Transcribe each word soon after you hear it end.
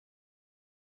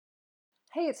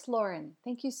Hey, it's Lauren.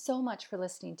 Thank you so much for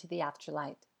listening to The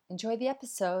Afterlight. Enjoy the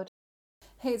episode.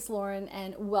 Hey, it's Lauren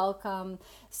and welcome.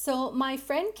 So, my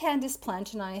friend Candace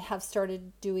Planch and I have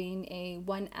started doing a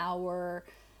 1 hour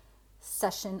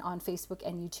session on Facebook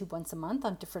and YouTube once a month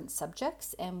on different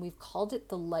subjects, and we've called it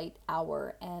the Light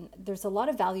Hour. And there's a lot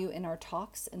of value in our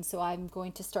talks, and so I'm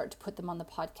going to start to put them on the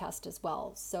podcast as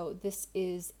well. So, this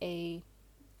is a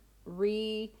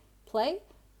replay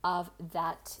of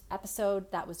that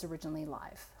episode that was originally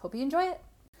live. Hope you enjoy it.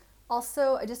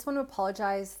 Also, I just want to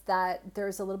apologize that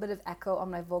there's a little bit of echo on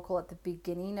my vocal at the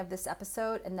beginning of this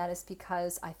episode, and that is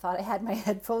because I thought I had my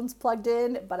headphones plugged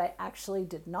in, but I actually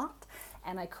did not,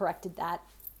 and I corrected that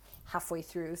halfway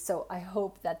through. So I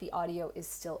hope that the audio is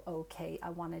still okay. I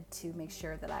wanted to make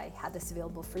sure that I had this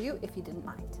available for you if you didn't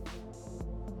mind.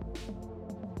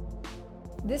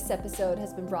 This episode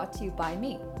has been brought to you by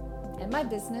me and my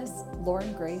business,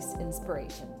 Lauren Grace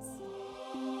Inspirations.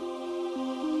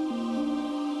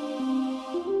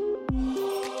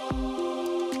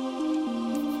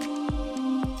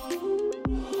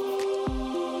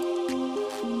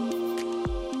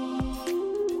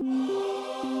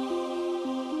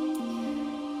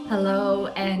 Hello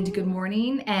and good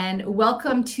morning and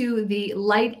welcome to the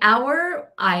Light Hour.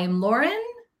 I am Lauren.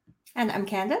 And I'm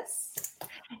Candace.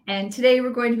 And today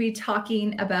we're going to be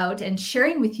talking about and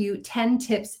sharing with you 10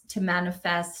 tips to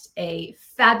manifest a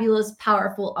fabulous,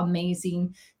 powerful,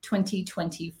 amazing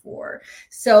 2024.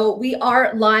 So we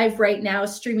are live right now,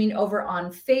 streaming over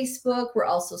on Facebook. We're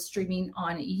also streaming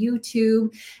on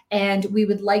YouTube. And we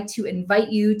would like to invite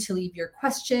you to leave your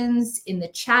questions in the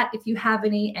chat if you have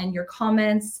any and your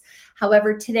comments.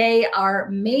 However, today our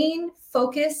main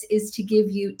focus is to give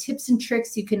you tips and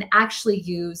tricks you can actually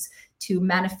use to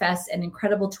manifest an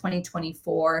incredible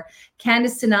 2024.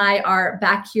 Candace and I are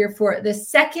back here for the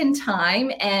second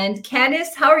time. And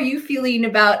Candace, how are you feeling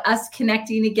about us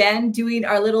connecting again, doing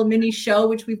our little mini show,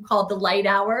 which we've called the Light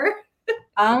Hour?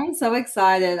 I'm so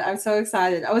excited. I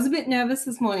was a bit nervous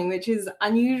this morning, which is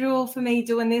unusual for me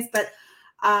doing this, but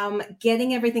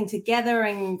getting everything together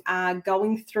and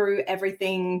going through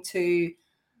everything to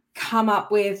come up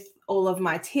with all of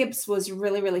my tips was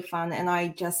really, really fun. And I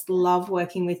just love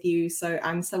working with you. So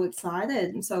I'm so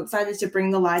excited. I'm so excited to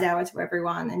bring the Light Hour to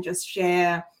everyone and just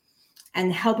share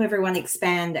and help everyone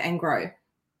expand and grow.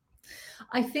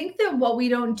 I think that what we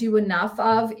don't do enough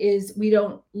of is we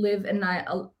don't live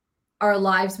our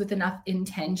lives with enough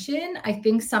intention. I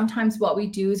think sometimes what we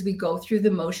do is we go through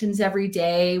the motions every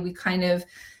day. We kind of,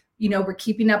 we're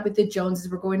keeping up with the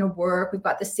Joneses. We're going to work. We've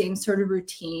got the same sort of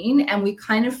routine. And we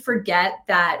kind of forget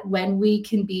that when we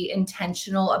can be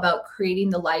intentional about creating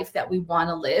the life that we want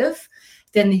to live,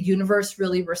 then the universe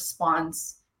really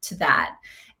responds to that.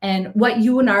 And what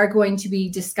you and I are going to be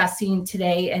discussing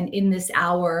today and in this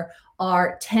hour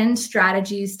are 10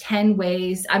 strategies, 10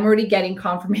 ways. I'm already getting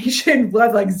confirmation,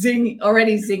 like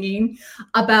zinging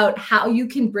about how you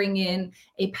can bring in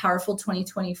a powerful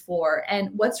 2024. And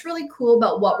what's really cool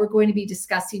about what we're going to be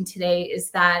discussing today is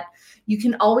that you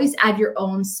can always add your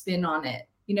own spin on it.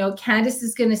 Candace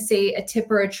is going to say a tip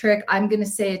or a trick. I'm going to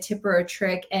say a tip or a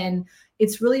trick. And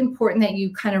it's really important that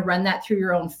you kind of run that through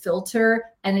your own filter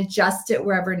and adjust it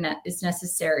wherever is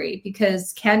necessary.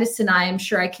 Because Candace and I'm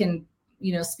sure I can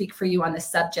speak for you on this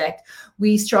subject.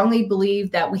 We strongly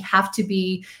believe that we have to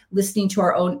be listening to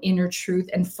our own inner truth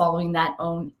and following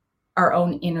our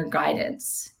own inner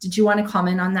guidance. Did you want to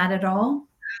comment on that at all?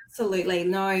 Absolutely.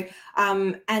 No.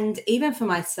 And even for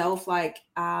myself,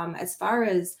 as far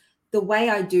as the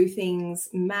way I do things,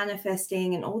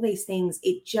 manifesting and all these things,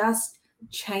 it just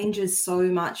changes so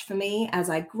much for me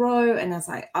as I grow and as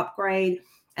I upgrade.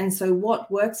 And so what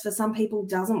works for some people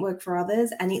doesn't work for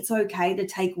others. And it's okay to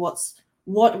take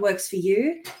what works for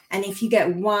you. And if you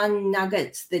get one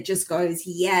nugget that just goes,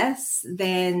 yes,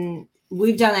 then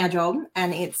we've done our job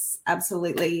and it's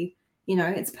absolutely,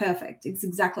 it's perfect. It's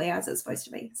exactly as it's supposed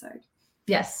to be. So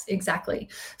yes, exactly.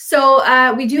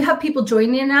 So we do have people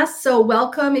joining us. So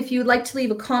welcome. If you would like to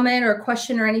leave a comment or a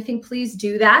question or anything, please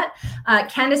do that.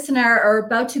 Candace and I are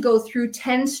about to go through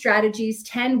 10 strategies,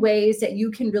 10 ways that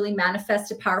you can really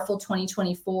manifest a powerful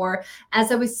 2024.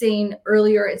 As I was saying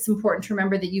earlier, it's important to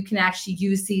remember that you can actually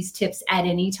use these tips at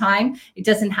any time. It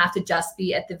doesn't have to just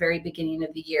be at the very beginning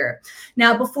of the year.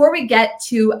 Now, before we get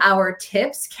to our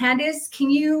tips, Candace, can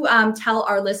you tell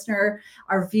our listener,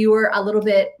 our viewer, a little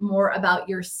bit more about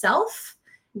yourself?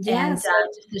 Yes. And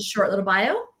just a short little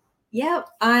bio. Yeah,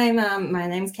 I'm. My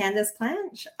name's Candace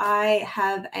Planch. I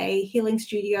have a healing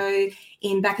studio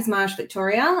in Bacchus Marsh,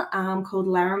 Victoria, called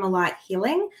Laramie Light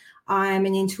Healing. I'm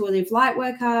an intuitive light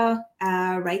worker, a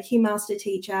Reiki master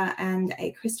teacher, and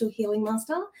a crystal healing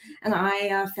master. And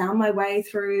I found my way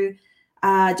through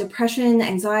depression,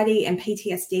 anxiety, and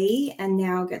PTSD, and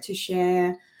now get to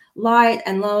share light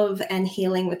and love and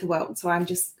healing with the world. So I'm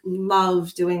just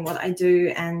love doing what I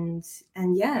do, and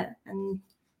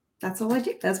that's all I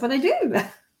do. That's what I do.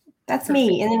 That's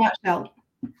me in a nutshell.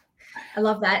 I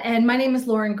love that. And my name is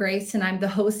Lauren Grace, and I'm the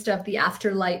host of the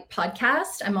Afterlight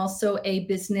podcast. I'm also a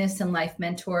business and life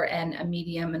mentor and a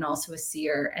medium and also a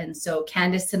seer. And so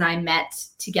Candace and I met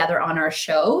together on our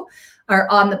show,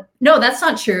 no, that's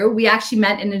not true. We actually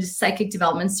met in a psychic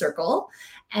development circle,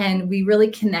 and we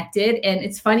really connected. And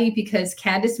it's funny because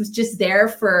Candace was just there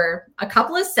for a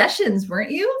couple of sessions,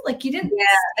 weren't you? Like you didn't. Yeah.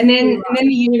 And then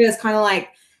the universe kind of like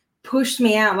pushed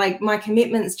me out. Like my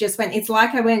commitments just went, it's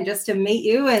like I went just to meet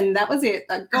you, and that was it.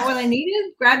 I got what I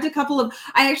needed,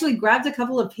 I actually grabbed a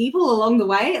couple of people along the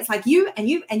way. It's like you and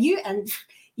you and you, and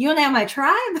you're now my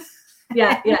tribe.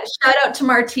 Yeah. Shout out to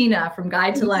Martina from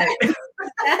Guide to Light.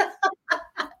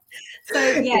 So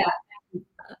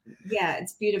yeah,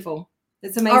 it's beautiful.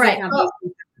 It's amazing. All right.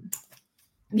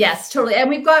 Yes, totally. And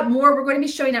we've got more. We're going to be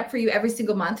showing up for you every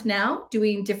single month now,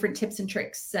 doing different tips and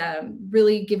tricks,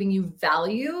 really giving you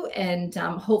value and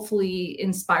hopefully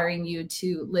inspiring you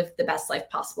to live the best life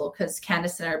possible, because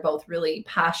Candace and I are both really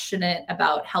passionate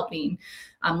about helping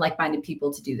like-minded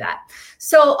people to do that.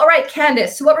 So, all right,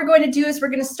 Candace, so what we're going to do is we're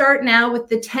going to start now with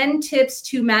the 10 tips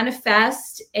to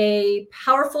manifest a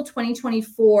powerful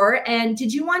 2024. And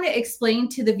did you want to explain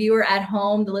to the viewer at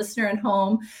home, the listener at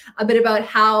home, a bit about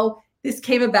how this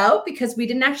came about? Because we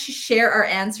didn't actually share our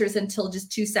answers until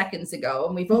just 2 seconds ago,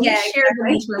 and we've only shared them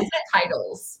in terms of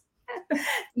titles.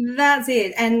 That's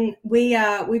it. And we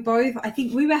both, I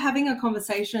think we were having a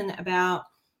conversation about,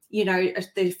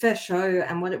 the first show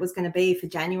and what it was going to be for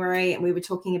January, and we were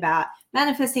talking about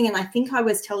manifesting, and I think I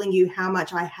was telling you how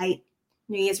much I hate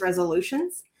New Year's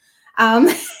resolutions. And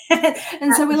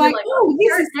so we're like, oh,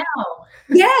 this is now.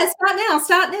 Yeah,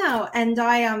 start now. And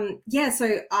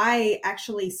so I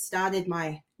actually started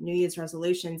my New Year's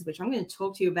resolutions, which I'm going to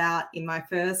talk to you about in my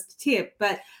first tip,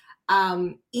 but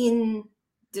in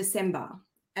December.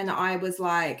 And I was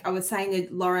saying to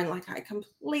Lauren, like I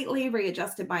completely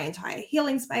readjusted my entire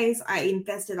healing space. I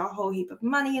invested a whole heap of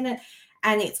money in it.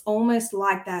 And it's almost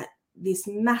like that this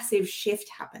massive shift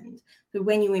happened. So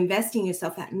when you invest in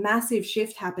yourself, that massive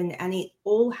shift happened, and it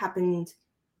all happened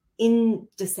in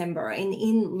December and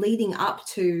in leading up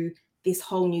to this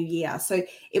whole new year. So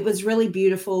it was really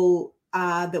beautiful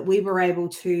that we were able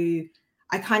to,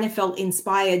 I kind of felt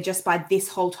inspired just by this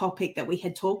whole topic that we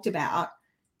had talked about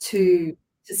to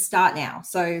start now.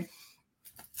 So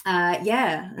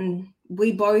and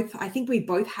I think we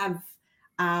both have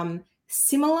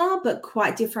similar but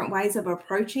quite different ways of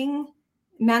approaching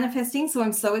manifesting. So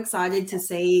I'm so excited to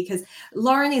see, because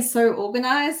Lauren is so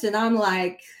organized and I'm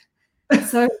like,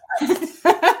 so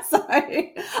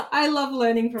I love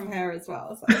learning from her as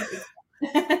well. So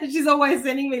she's always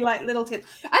sending me like little tips.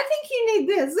 I think you need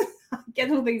this. I get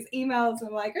all these emails and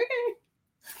I'm like, okay.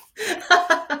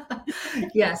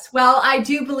 Yes. Well, I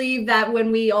do believe that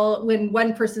when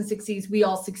one person succeeds, we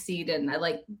all succeed. And I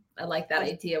like that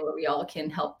idea where we all can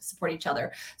help support each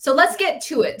other. So let's get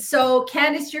to it. So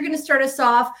Candace, you're going to start us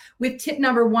off with tip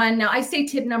number 1. Now I say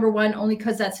tip number 1 only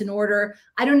because that's in order.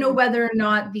 I don't know whether or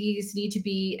not these need to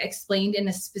be explained in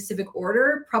a specific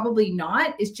order. Probably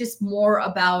not. It's just more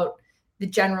about the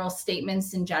general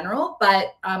statements in general,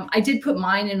 but I did put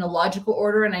mine in a logical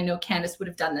order, and I know Candace would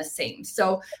have done the same.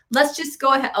 So let's just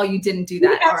go ahead. Oh, you didn't do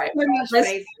that. All right.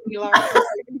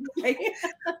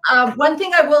 One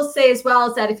thing I will say as well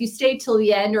is that if you stay till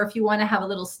the end, or if you want to have a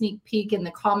little sneak peek in the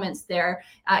comments there,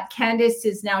 Candace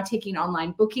is now taking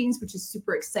online bookings, which is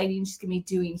super exciting. She's going to be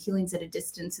doing healings at a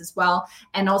distance as well.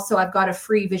 And also I've got a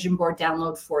free vision board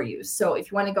download for you. So if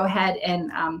you want to go ahead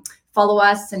and follow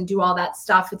us and do all that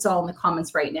stuff, it's all in the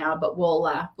comments right now, but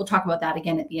we'll talk about that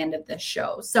again at the end of the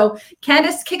show. So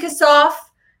Candace, kick us off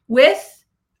with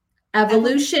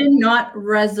evolution, not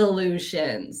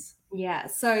resolutions. Yeah.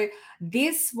 So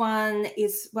this one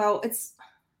is, it's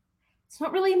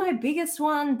not really my biggest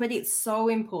one, but it's so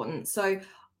important. So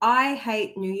I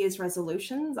hate New Year's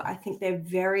resolutions. I think they're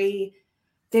very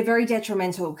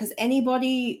detrimental, because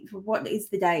what is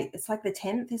the date? It's like the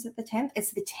 10th. Is it the 10th?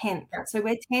 It's the 10th. Yeah. So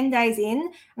we're 10 days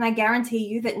in, and I guarantee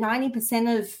you that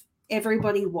 90% of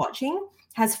everybody watching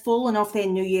has fallen off their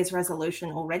New Year's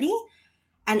resolution already.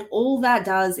 And all that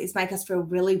does is make us feel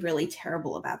really, really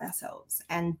terrible about ourselves.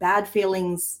 And bad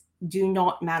feelings do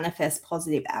not manifest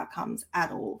positive outcomes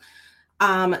at all.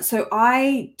 So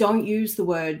I don't use the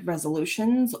word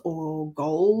resolutions or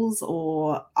goals,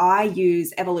 or I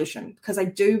use evolution, because I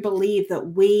do believe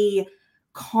that we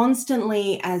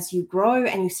constantly, as you grow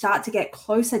and you start to get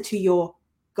closer to your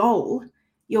goal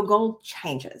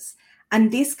changes.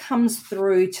 And this comes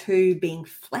through to being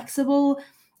flexible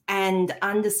and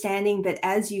understanding that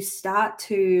as you start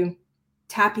to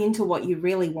tap into what you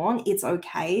really want, it's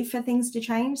okay for things to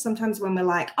change. Sometimes when we're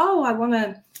like, oh, I want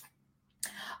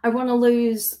to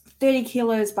lose 30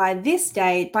 kilos by this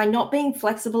date, by not being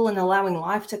flexible and allowing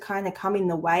life to kind of come in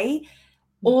the way,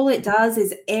 all it does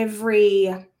is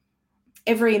every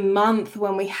month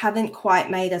when we haven't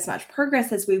quite made as much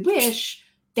progress as we wish,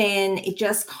 then it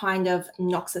just kind of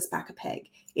knocks us back a peg.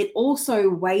 It also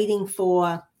waiting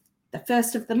for the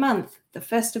first of the month, the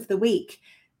first of the week,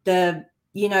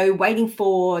 waiting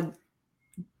for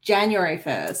January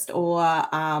 1st,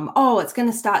 or it's going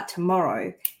to start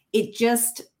tomorrow. It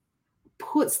just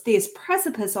puts this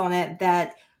precipice on it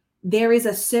that there is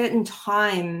a certain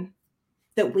time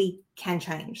that we can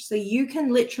change. So you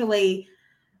can literally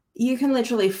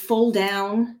fall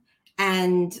down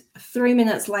and 3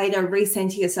 minutes later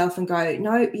recenter yourself and go,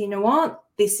 no, you know what?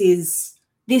 This is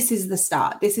the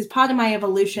start. This is part of my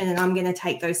evolution, and I'm going to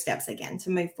take those steps again to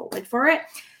move forward for it.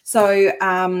 So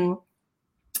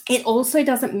it also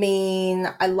doesn't mean,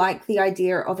 I like the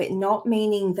idea of it not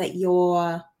meaning that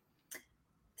you're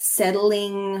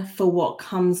settling for what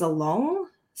comes along.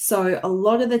 So a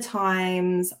lot of the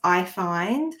times I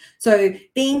find, so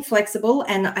being flexible,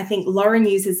 and I think Lauren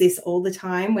uses this all the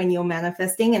time when you're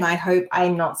manifesting, and I hope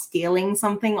I'm not stealing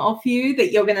something off you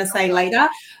that you're going to say later,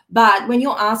 but when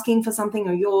you're asking for something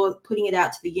or you're putting it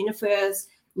out to the universe,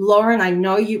 Lauren, I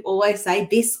know you always say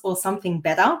this or something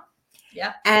better.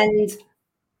 Yeah. And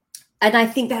I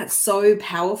think that's so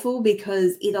powerful,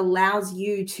 because it allows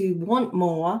you to want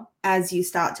more as you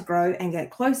start to grow and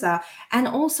get closer, and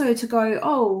also to go,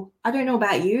 oh, I don't know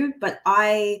about you, but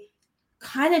I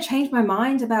kind of change my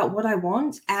mind about what I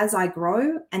want as I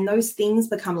grow, and those things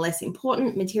become less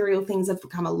important. Material things have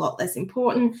become a lot less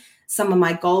important. Some of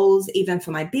my goals, even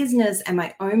for my business and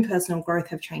my own personal growth,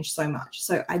 have changed so much.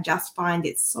 So I just find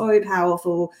it so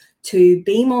powerful to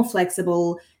be more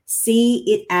flexible, see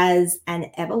it as an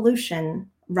evolution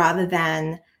rather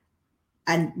than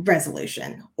a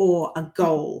resolution or a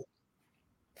goal.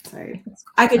 So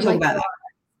I could talk about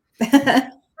that.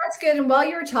 That's good. And while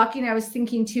you were talking, I was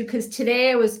thinking too, because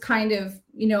today I was kind of,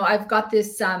 I've got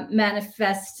this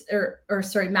master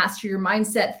your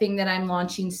mindset thing that I'm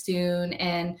launching soon.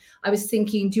 And I was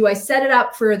thinking, do I set it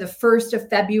up for the 1st of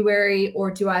February,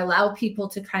 or do I allow people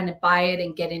to kind of buy it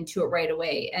and get into it right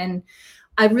away? And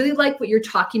I really like what you're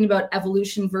talking about,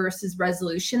 evolution versus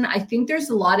resolution. I think there's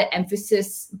a lot of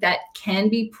emphasis that can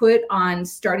be put on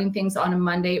starting things on a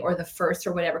Monday or the 1st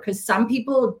or whatever, because some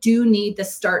people do need the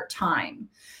start time.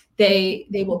 They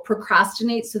will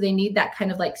procrastinate, so they need that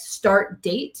kind of like start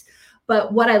date.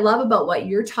 But what I love about what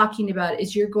you're talking about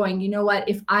is you're going, you know what,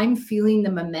 if I'm feeling the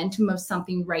momentum of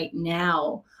something right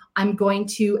now, I'm going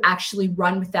to actually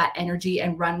run with that energy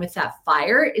and run with that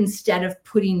fire instead of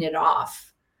putting it off.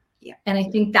 Yeah. And I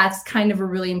think that's kind of a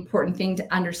really important thing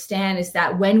to understand, is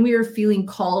that when we are feeling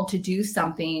called to do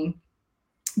something,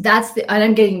 and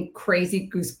I'm getting crazy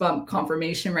goosebump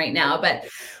confirmation right now, but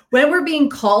when we're being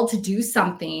called to do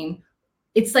something,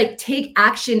 it's like, take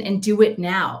action and do it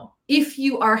now. If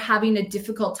you are having a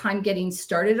difficult time getting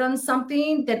started on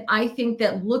something, then I think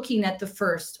that looking at the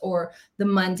 1st or the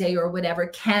Monday or whatever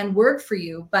can work for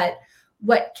you. But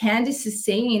what Candace is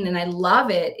saying, and I love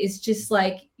it, is just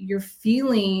like, you're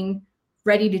feeling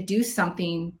ready to do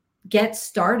something, get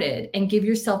started and give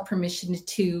yourself permission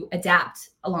to adapt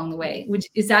along the way, which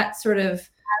is that sort of.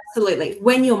 Absolutely.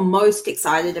 When you're most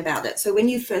excited about it. So when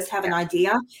you first have an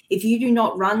idea, if you do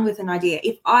not run with an idea,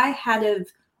 if I had have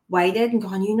waited and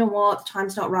gone, you know what,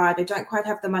 time's not right, I don't quite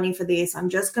have the money for this, I'm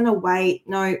just going to wait.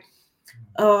 No,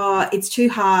 it's too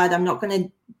hard. I'm not going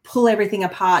to pull everything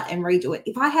apart and redo it.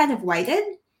 If I had have waited,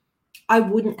 I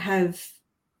wouldn't have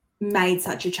made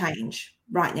such a change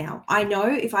right now. I know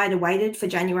if I had waited for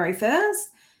January 1st,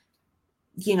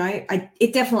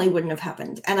 it definitely wouldn't have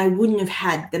happened, and I wouldn't have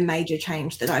had the major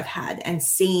change that I've had and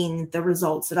seen the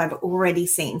results that I've already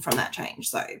seen from that change.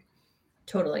 So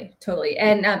Totally.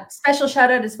 And special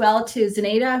shout out as well to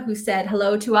Zenaida, who said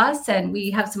hello to us, and we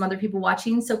have some other people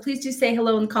watching. So please do say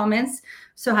hello in the comments.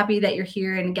 So happy that you're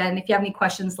here. And again, if you have any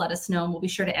questions, let us know and we'll be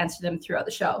sure to answer them throughout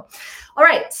the show. All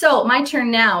right. So my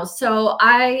turn now. So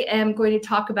I am going to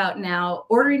talk about now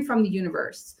ordering from the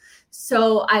universe.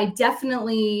 So I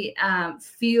definitely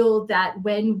feel that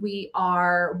when we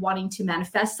are wanting to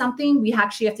manifest something, we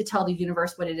actually have to tell the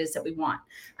universe what it is that we want.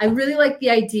 I really like the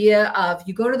idea of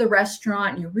you go to the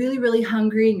restaurant and you're really, really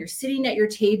hungry and you're sitting at your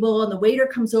table and the waiter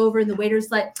comes over and the waiter's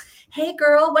like, hey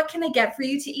girl, what can I get for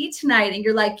you to eat tonight? And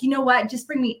you're like, you know what? Just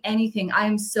bring me anything. I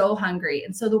am so hungry.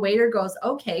 And so the waiter goes,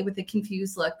 okay, with a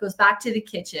confused look, goes back to the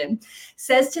kitchen,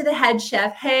 says to the head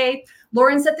chef, hey,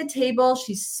 Lauren's at the table.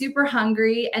 She's super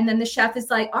hungry. And then the chef is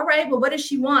like, all right, well, what does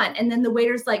she want? And then the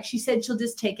waiter's like, she said she'll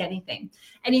just take anything.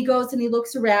 And he goes and he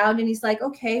looks around and he's like,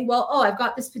 okay, well, oh, I've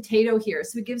got this potato here.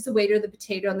 So he gives the waiter the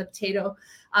potato and the potato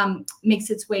makes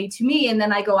its way to me. And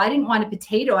then I go, I didn't want a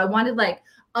potato. I wanted like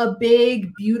a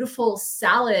big, beautiful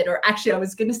salad, or actually I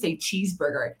was going to say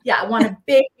cheeseburger. Yeah, I want a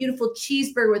big, beautiful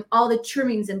cheeseburger with all the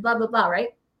trimmings and blah, blah, blah, right?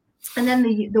 And then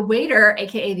the waiter,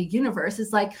 AKA the universe,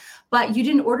 is like, but you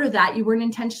didn't order that. You weren't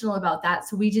intentional about that.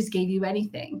 So we just gave you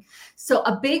anything. So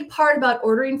a big part about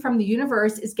ordering from the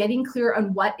universe is getting clear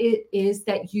on what it is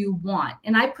that you want.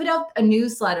 And I put out a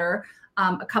newsletter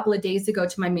a couple of days ago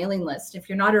to my mailing list. If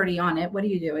you're not already on it, what are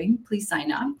you doing? Please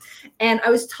sign up. And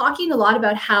I was talking a lot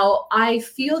about how I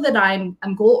feel that I'm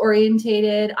goal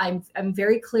orientated. I'm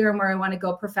very clear on where I want to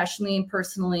go professionally and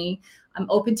personally. I'm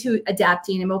open to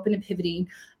adapting. I'm open to pivoting.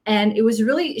 And it was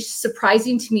really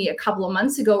surprising to me a couple of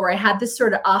months ago where I had this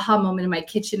sort of aha moment in my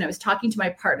kitchen. I was talking to my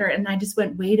partner and I just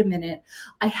went, wait a minute,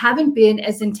 I haven't been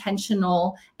as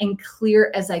intentional and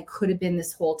clear as I could have been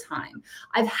this whole time.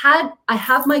 I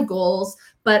have my goals,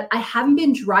 but I haven't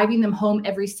been driving them home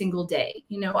every single day.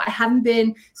 You know, I haven't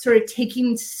been sort of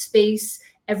taking space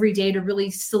every day to really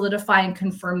solidify and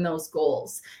confirm those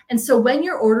goals. And so when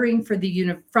you're ordering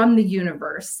from the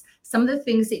universe, some of the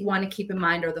things that you want to keep in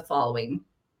mind are the following.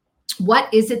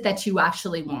 What is it that you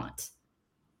actually want?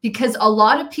 Because a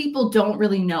lot of people don't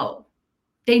really know.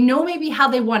 They know maybe how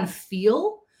they want to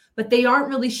feel, but they aren't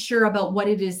really sure about what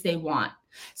it is they want.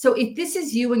 So if this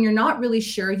is you and you're not really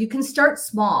sure, you can start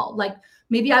small. Like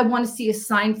maybe I want to see a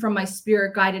sign from my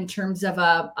spirit guide in terms of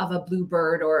a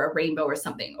bluebird or a rainbow or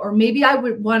something. Or maybe I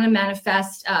would want to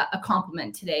manifest a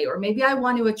compliment today. Or maybe I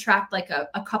want to attract like a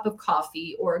cup of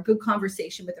coffee or a good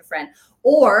conversation with a friend.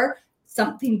 Or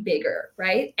something bigger,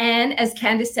 right? And as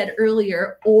Candace said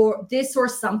earlier, or this or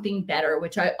something better,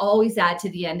 which I always add to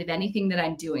the end of anything that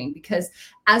I'm doing, because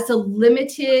okay,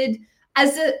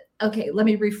 let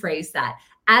me rephrase that.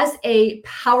 As a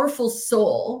powerful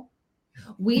soul,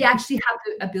 we actually have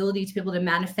the ability to be able to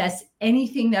manifest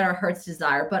anything that our hearts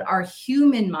desire, but our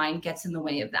human mind gets in the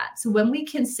way of that. So when we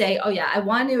can say, oh yeah, I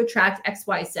want to attract X,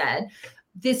 Y, Z,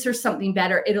 this or something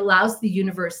better, it allows the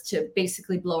universe to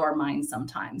basically blow our minds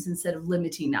sometimes instead of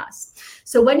limiting us.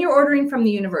 So when you're ordering from the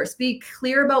universe, be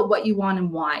clear about what you want and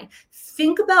why.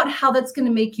 Think about how that's going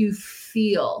to make you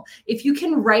feel. If you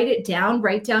can write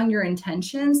down your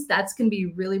intentions, that's going to be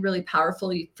really, really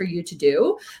powerful for you to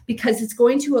do, because it's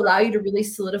going to allow you to really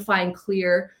solidify and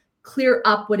clear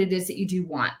up what it is that you do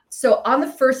want. So on the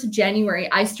 1st of January,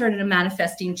 I started a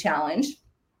manifesting challenge.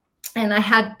 And I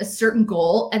had a certain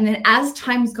goal. And then as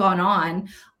time's gone on,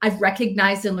 I've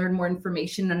recognized and learned more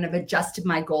information, and I've adjusted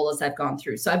my goal as I've gone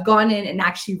through. So I've gone in and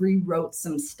actually rewrote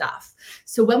some stuff.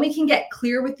 So when we can get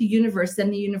clear with the universe,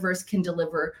 then the universe can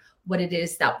deliver what it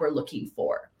is that we're looking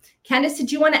for. Candace,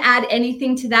 did you want to add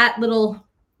anything to that little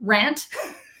rant?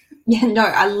 Yeah, no,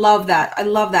 I love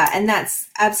that. And that's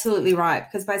absolutely right.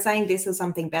 Because by saying this or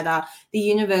something better, the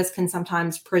universe can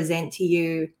sometimes present to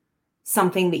you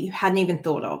something that you hadn't even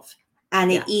thought of. And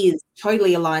it is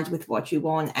totally aligned with what you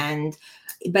want.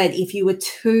 But if you were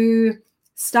too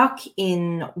stuck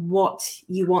in what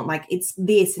you want, like it's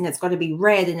this and it's got to be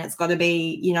red and it's got to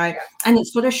be, and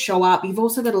it's got to show up, you've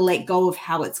also got to let go of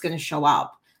how it's going to show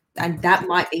up. And that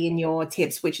might be in your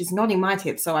tips, which is not in my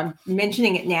tips. So I'm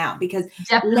mentioning it now because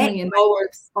definitely let go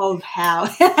of how,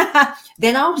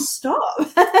 then I'll stop.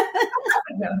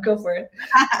 No, go for it.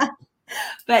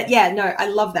 But yeah, no, I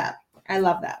love that.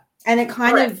 And it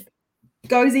kind of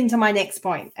goes into my next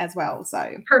point as well.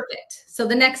 So perfect. So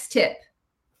the next tip.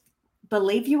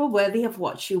 Believe you are worthy of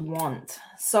what you want.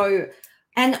 So,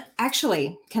 and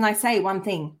actually, can I say one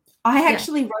thing? I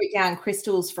actually wrote down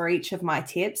crystals for each of my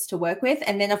tips to work with.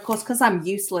 And then, of course, because I'm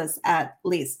useless at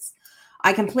lists,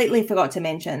 I completely forgot to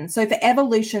mention. So for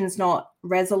evolutions, not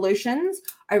resolutions,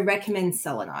 I recommend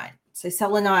selenite. So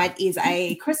selenite is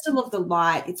a crystal of the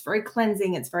light. It's very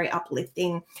cleansing. It's very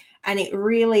uplifting. And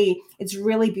it's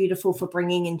really beautiful for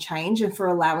bringing in change and for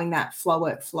allowing that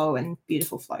flow and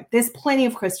beautiful flow. There's plenty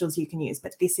of crystals you can use,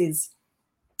 but these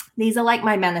are like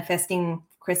my manifesting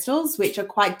crystals, which are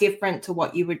quite different to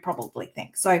what you would probably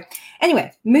think. So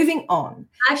anyway, moving on.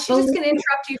 Actually, just going to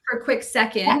interrupt you for a quick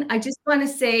second. Yeah. I just want to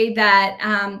say that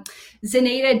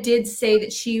Zenaida did say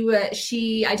that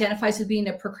she identifies with being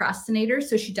a procrastinator,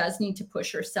 so she does need to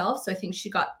push herself. So I think she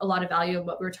got a lot of value of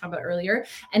what we were talking about earlier.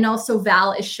 And also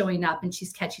Val is showing up and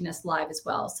she's catching us live as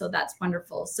well. So that's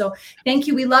wonderful. So thank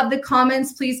you. We love the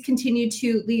comments. Please continue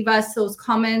to leave us those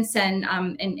comments and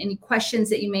any questions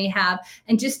that you may have.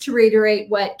 And just to reiterate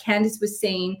what Candace was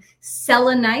saying,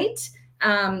 selenite,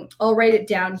 I'll write it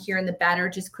down here in the banner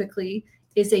just quickly,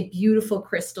 is a beautiful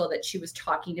crystal that she was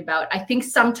talking about. I think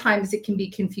sometimes it can be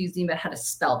confusing about how to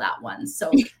spell that one.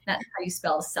 So that's how you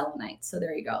spell selenite. So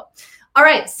there you go. All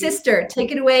right, sister,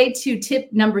 take it away to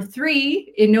tip number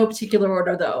 3, in no particular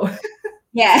order though.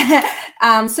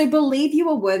 Yeah. So believe you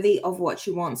are worthy of what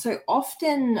you want. So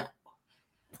often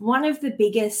one of the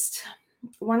biggest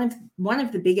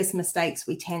mistakes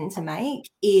we tend to make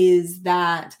is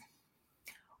that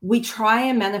we try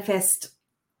and manifest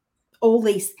all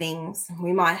these things.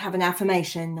 We might have an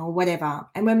affirmation or whatever,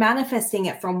 and we're manifesting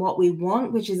it from what we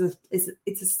want, which is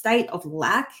it's a state of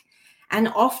lack. And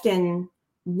often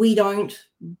we don't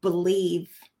believe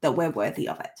that we're worthy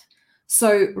of it.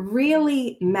 So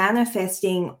really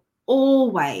manifesting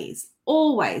always,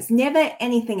 never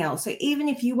anything else. So even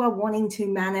if you are wanting to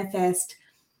manifest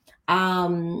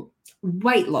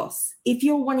weight loss, if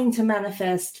you're wanting to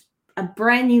manifest a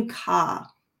brand new car,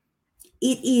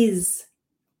 it is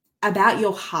about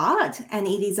your heart, and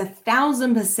it is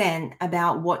 1,000%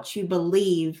 about what you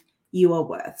believe you are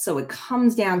worth. So it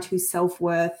comes down to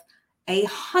self-worth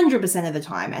 100% of the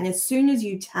time. And as soon as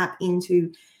you tap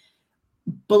into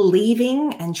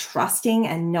believing and trusting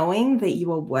and knowing that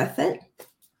you are worth it,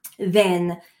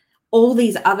 then all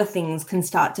these other things can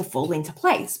start to fall into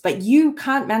place. But you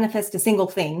can't manifest a single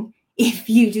thing if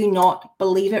you do not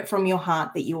believe it from your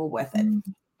heart that you are worth it.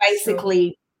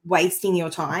 Basically, wasting your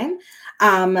time.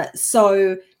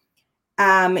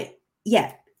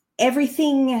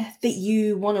 Everything that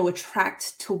you want to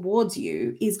attract towards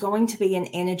you is going to be an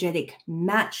energetic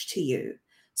match to you.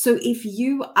 So if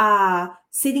you are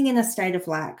sitting in a state of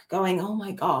lack, going, oh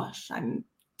my gosh, I'm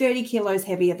 30 kilos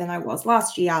heavier than I was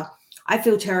last year, I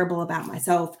feel terrible about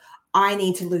myself, I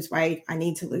need to lose weight,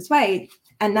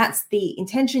 and that's the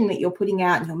intention that you're putting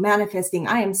out and you're manifesting,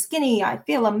 I am skinny, I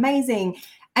feel amazing,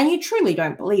 and you truly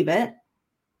don't believe it,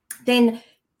 then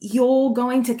you're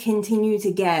going to continue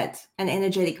to get an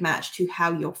energetic match to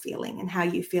how you're feeling and how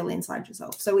you feel inside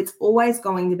yourself. So it's always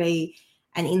going to be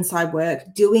an inside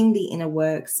work, doing the inner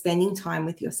work, spending time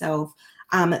with yourself.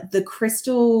 The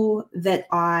crystal that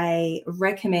I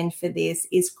recommend for this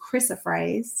is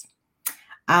chrysoprase,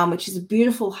 which is a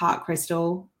beautiful heart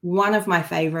crystal, one of my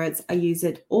favorites. I use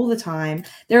it all the time.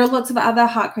 There are lots of other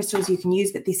heart crystals you can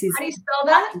use, but this is... How do you spell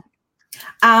that?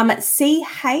 CHRYSOPHRASE.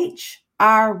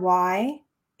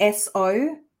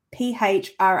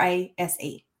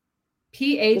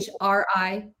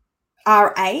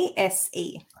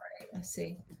 PHRIRASE. I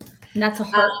see. And that's a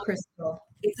heart crystal.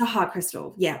 It's a heart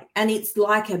crystal, yeah. And it's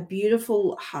like a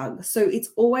beautiful hug. So it's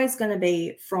always going to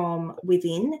be from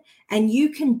within, and you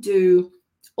can do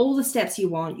all the steps you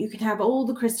want. You can have all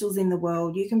the crystals in the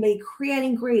world. You can be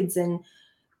creating grids and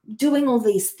doing all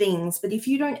these things. But if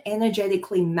you don't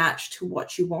energetically match to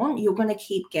what you want, you're going to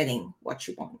keep getting what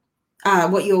you want,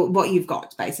 what you've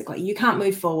got, basically. You can't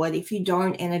move forward if you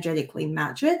don't energetically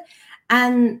match it.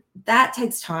 And that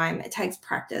takes time. It takes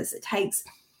practice. It takes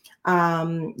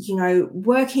working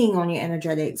on your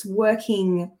energetics,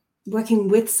 working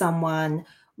with someone,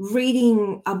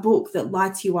 reading a book that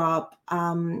lights you up,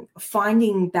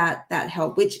 finding that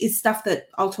help, which is stuff that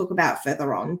I'll talk about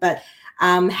further on. But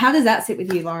how does that sit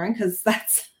with you, Lauren? Because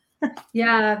that's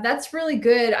yeah, that's really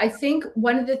good. I think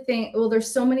one of the things, well,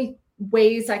 there's so many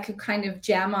ways I could kind of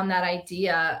jam on that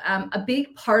idea. A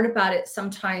big part about it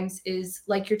sometimes is,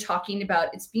 like you're talking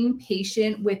about, it's being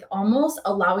patient with almost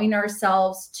allowing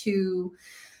ourselves to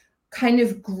kind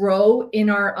of grow in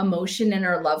our emotion and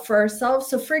our love for ourselves.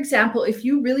 So for example, if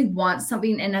you really want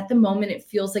something and at the moment it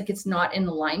feels like it's not in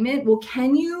alignment, well,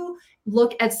 can you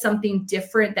look at something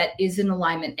different that is in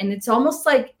alignment? And it's almost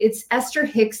like it's Esther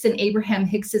Hicks and Abraham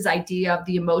Hicks's idea of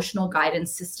the emotional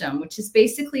guidance system, which is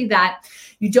basically that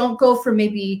you don't go for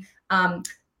maybe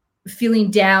feeling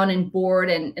down and bored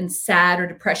and sad or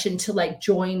depression to like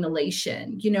joy and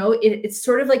elation. It's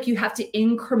sort of like you have to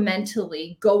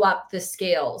incrementally go up the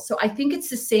scale. So I think it's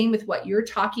the same with what you're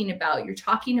talking about. You're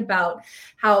talking about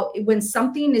how when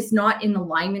something is not in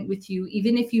alignment with you,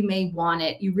 even if you may want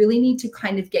it, you really need to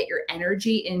kind of get your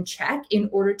energy in check in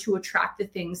order to attract the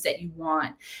things that you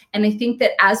want. And I think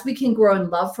that as we can grow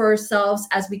in love for ourselves,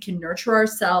 as we can nurture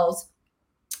ourselves,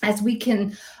 as we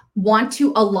can want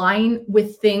to align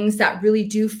with things that really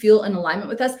do feel in alignment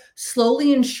with us,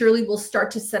 slowly and surely we'll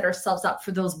start to set ourselves up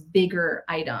for those bigger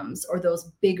items or those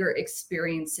bigger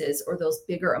experiences or those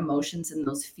bigger emotions and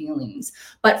those feelings.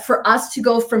 But for us to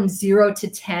go from 0 to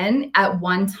 10 at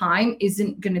one time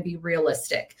isn't going to be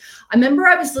realistic. I remember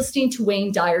I was listening to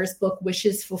Wayne Dyer's book,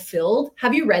 Wishes Fulfilled.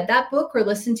 Have you read that book or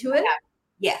listened to it? Yeah.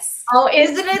 Yes. Oh,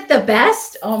 isn't it the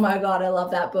best? Oh my God, I love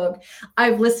that book.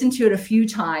 I've listened to it a few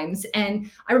times.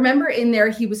 And I remember in there,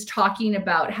 he was talking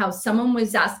about how someone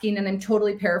was asking, and I'm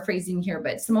totally paraphrasing here,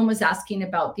 but someone was asking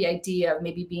about the idea of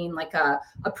maybe being like a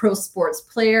pro sports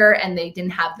player, and they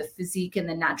didn't have the physique and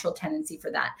the natural tendency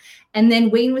for that. And then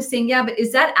Wayne was saying, yeah, but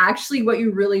is that actually what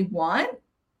you really want?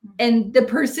 And the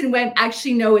person went,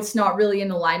 actually, no, it's not really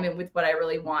in alignment with what I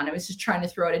really want. I was just trying to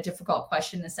throw out a difficult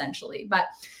question, essentially. But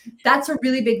that's a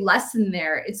really big lesson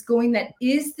there. It's going that,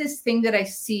 is this thing that I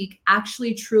seek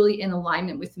actually truly in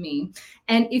alignment with me?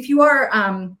 And if you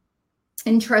are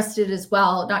interested as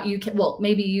well, not you can, well,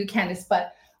 maybe you, Candice,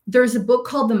 but there's a book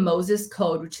called The Moses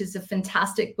Code, which is a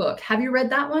fantastic book. Have you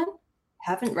read that one?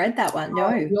 Haven't read that one. No.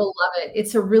 Oh, you'll love it.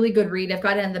 It's a really good read. I've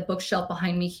got it on the bookshelf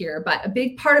behind me here. But a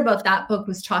big part about that book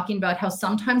was talking about how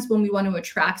sometimes when we want to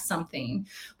attract something,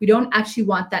 we don't actually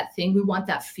want that thing. We want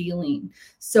that feeling.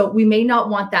 So we may not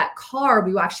want that car.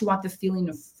 We actually want the feeling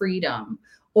of freedom.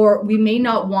 Or we may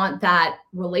not want that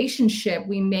relationship.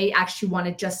 We may actually want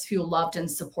to just feel loved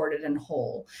and supported and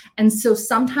whole. And so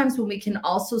sometimes when we can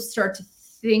also start to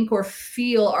think or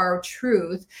feel our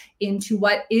truth into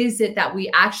what is it that we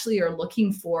actually are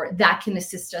looking for, that can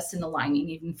assist us in aligning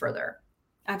even further.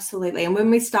 Absolutely. And when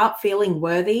we start feeling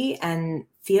worthy and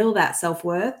feel that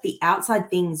self-worth, the outside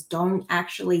things don't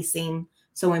actually seem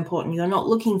so important. You're not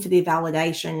looking for the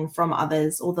validation from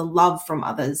others or the love from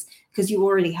others because you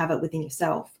already have it within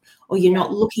yourself. Or you're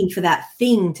not looking for that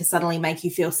thing to suddenly make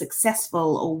you feel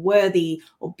successful or worthy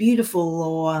or beautiful,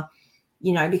 or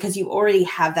because you already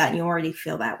have that and you already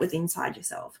feel that within inside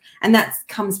yourself. And that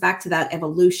comes back to that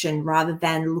evolution rather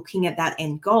than looking at that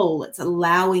end goal. It's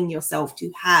allowing yourself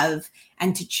to have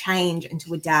and to change and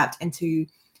to adapt and to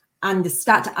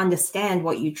start to understand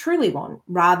what you truly want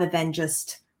rather than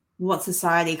just what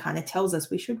society kind of tells us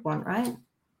we should want, right?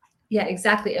 Yeah,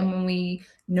 exactly. And when we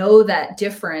know that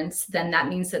difference, then that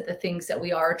means that the things that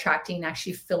we are attracting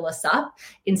actually fill us up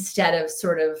instead of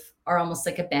sort of are almost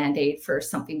like a Band-Aid for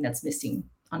something that's missing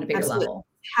on a bigger level.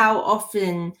 How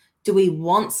often do we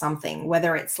want something,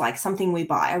 whether it's like something we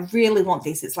buy? I really want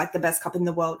this. It's like the best cup in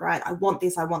the world, right? I want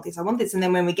this, I want this, I want this. And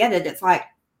then when we get it, it's like,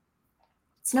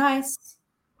 it's nice.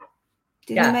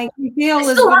 Didn't make me feel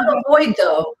as still have a void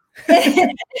though.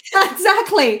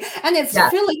 Exactly. And it's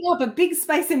filling up a big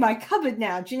space in my cupboard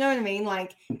now. Do you know what I mean?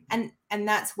 Like, and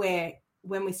that's where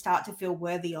when we start to feel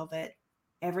worthy of it,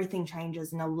 everything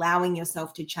changes, and allowing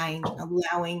yourself to change,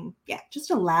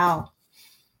 just allow.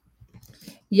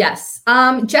 Yes.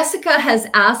 Jessica has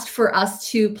asked for us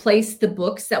to place the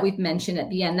books that we've mentioned at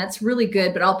the end. That's really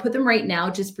good, but I'll put them right now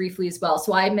just briefly as well.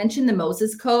 So I mentioned the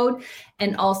Moses Code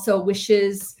and also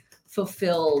Wishes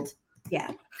Fulfilled. Yeah.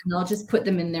 And I'll just put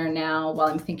them in there now while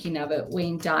I'm thinking of it.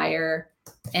 Wayne Dyer.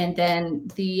 And then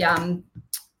the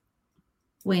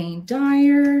Wayne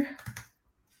Dyer.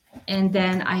 And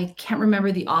then I can't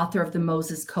remember the author of the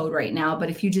Moses Code right now, but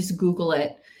if you just Google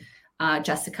it,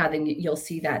 Jessica, then you'll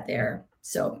see that there.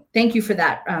 So thank you for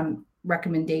that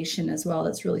recommendation as well.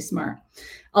 That's really smart.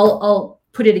 I'll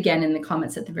put it again in the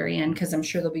comments at the very end because I'm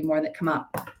sure there'll be more that come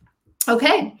up.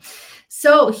 Okay.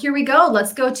 So here we go.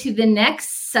 Let's go to the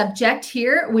next subject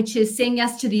here, which is saying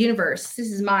yes to the universe.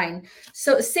 This is mine.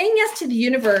 So saying yes to the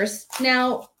universe.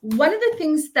 Now, one of the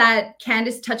things that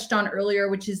Candice touched on earlier,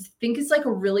 which is I think is like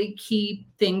a really key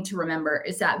thing to remember,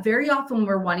 is that very often when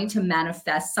we're wanting to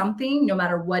manifest something, no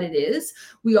matter what it is,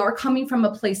 we are coming from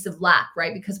a place of lack,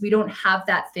 right? Because we don't have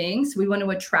that thing. So we want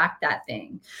to attract that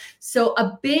thing. So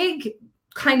a big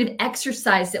kind of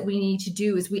exercise that we need to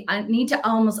do is we need to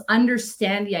almost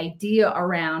understand the idea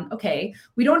around, okay,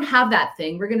 we don't have that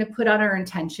thing. We're going to put out our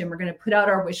intention. We're going to put out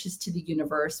our wishes to the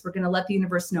universe. We're going to let the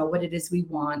universe know what it is we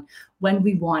want, when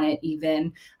we want it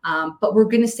even. But we're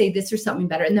going to say this or something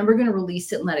better. And then we're going to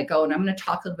release it and let it go. And I'm going to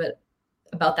talk a little bit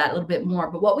about that a little bit more.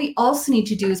 But what we also need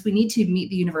to do is we need to meet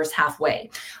the universe halfway.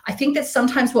 I think that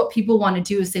sometimes what people want to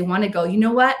do is they want to go, you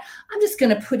know what? I'm just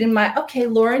going to put in my, okay,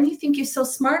 Lauren, you think you're so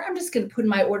smart. I'm just going to put in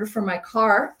my order for my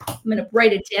car. I'm going to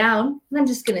write it down and I'm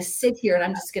just going to sit here and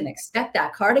I'm just going to expect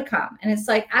that car to come. And it's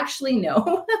like, actually,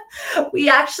 no, we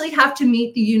actually have to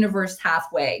meet the universe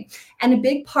halfway. And a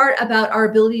big part about our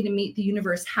ability to meet the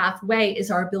universe halfway is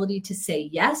our ability to say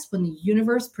yes when the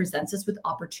universe presents us with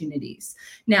opportunities.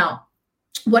 Now,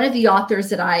 one of the authors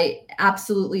that I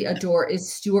absolutely adore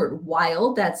is Stuart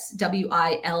Wilde. That's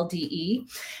Wilde.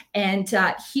 And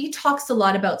he talks a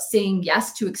lot about saying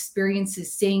yes to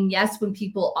experiences, saying yes when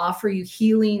people offer you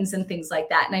healings and things like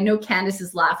that. And I know Candace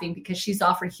is laughing because she's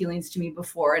offered healings to me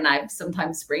before and I've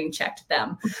sometimes brain checked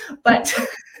them. But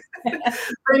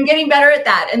I'm getting better at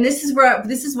that. And this is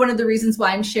one of the reasons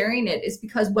why I'm sharing it, is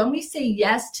because when we say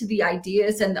yes to the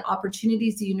ideas and the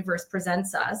opportunities the universe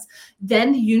presents us,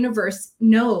 then the universe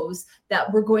knows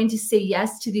that we're going to say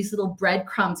yes to these little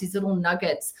breadcrumbs, these little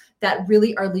nuggets that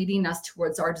really are leading us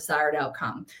towards our desired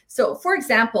outcome. So for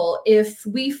example, if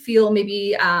we feel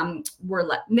let's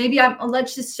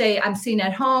just say I'm sitting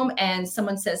at home and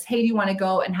someone says, hey, do you want to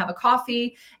go and have a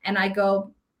coffee? And I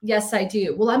go, yes, I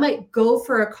do. Well, I might go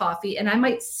for a coffee and I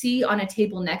might see on a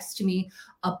table next to me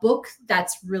a book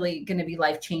that's really going to be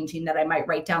life-changing, that I might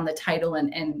write down the title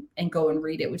and go and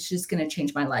read it, which is going to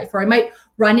change my life. Or I might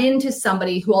run into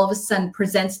somebody who all of a sudden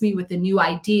presents me with a new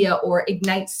idea or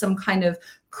ignites some kind of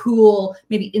cool,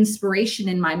 maybe inspiration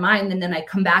in my mind. And then I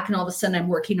come back and all of a sudden I'm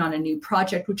working on a new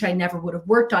project, which I never would have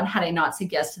worked on had I not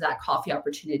said yes to that coffee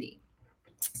opportunity.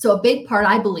 So a big part,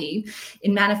 I believe,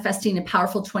 in manifesting a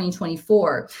powerful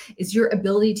 2024 is your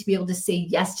ability to be able to say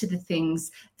yes to the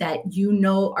things that you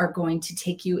know are going to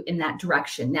take you in that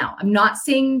direction. Now, I'm not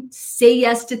saying say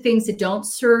yes to things that don't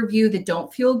serve you, that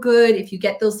don't feel good. If you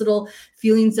get those little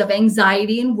feelings of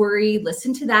anxiety and worry,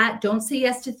 listen to that. Don't say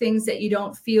yes to things that you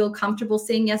don't feel comfortable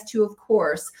saying yes to, of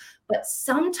course. But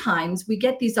sometimes we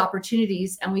get these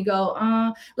opportunities and we go,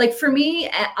 like for me,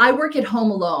 I work at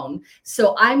home alone.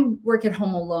 So I work at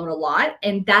home alone a lot.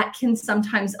 And that can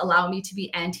sometimes allow me to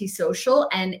be antisocial.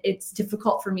 And it's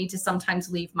difficult for me to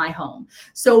sometimes leave my home.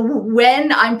 So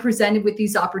when I'm presented with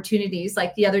these opportunities,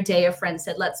 like the other day, a friend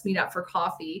said, let's meet up for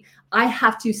coffee. I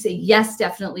have to say yes,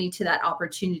 definitely, to that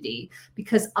opportunity,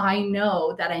 because I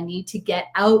know that I need to get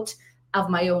out of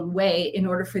my own way in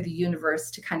order for the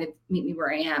universe to kind of meet me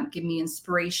where I am, give me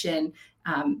inspiration,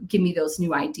 give me those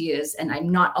new ideas. And I'm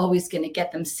not always going to get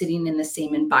them sitting in the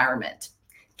same environment.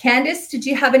 Candace, did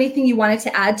you have anything you wanted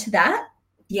to add to that?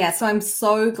 Yeah, so I'm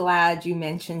so glad you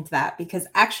mentioned that, because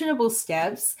actionable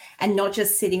steps and not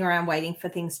just sitting around waiting for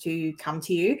things to come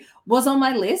to you was on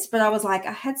my list. But I was like,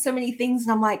 I had so many things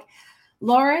and I'm like,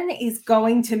 Lauren is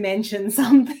going to mention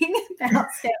something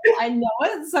about steps. I know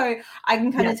it, so I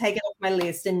can kind of take it off my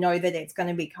list and know that it's going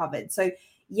to be covered. So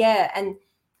yeah, and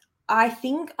I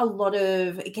think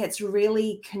it gets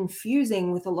really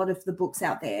confusing with a lot of the books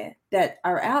out there that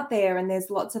are out there, and there's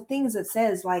lots of things that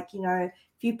says, like, you know,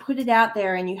 if you put it out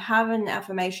there and you have an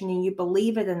affirmation and you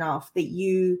believe it enough that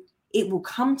it will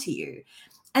come to you.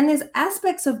 And there's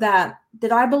aspects of that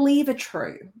I believe are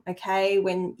true, okay,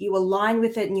 when you align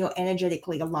with it and you're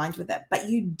energetically aligned with it. But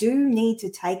you do need to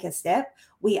take a step.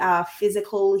 We are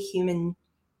physical human,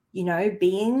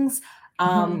 beings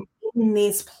in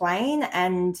this plane.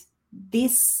 And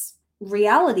this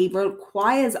reality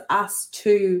requires us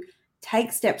to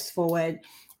take steps forward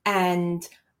and,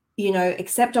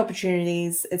 accept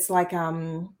opportunities. It's like,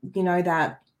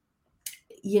 that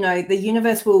the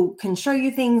universe can show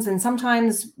you things and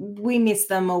sometimes we miss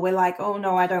them, or we're like, oh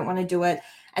no, I don't want to do it.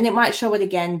 And it might show it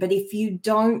again. But if you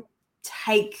don't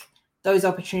take those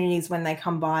opportunities when they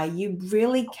come by, you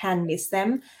really can miss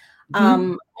them.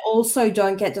 Also,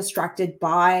 don't get distracted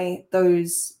by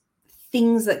those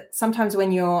things that sometimes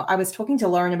I was talking to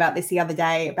Lauren about this the other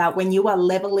day, about when you are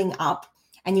leveling up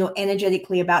and you're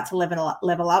energetically about to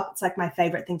level up. It's like my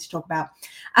favorite thing to talk about.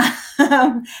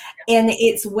 And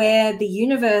it's where the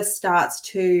universe starts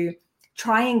to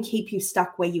try and keep you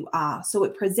stuck where you are. So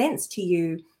it presents to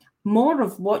you more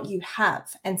of what you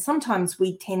have. And sometimes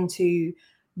we tend to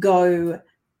go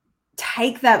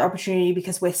take that opportunity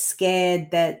because we're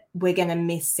scared that we're going to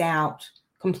miss out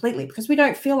completely, because we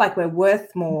don't feel like we're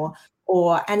worth more.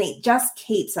 And it just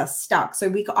keeps us stuck. So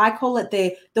I call it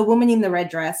the woman in the red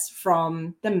dress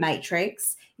from The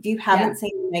Matrix. If you haven't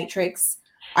seen The Matrix,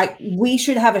 we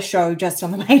should have a show just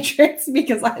on The Matrix,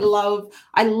 because I love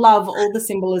all the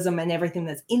symbolism and everything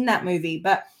that's in that movie.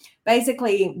 But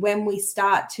basically, when we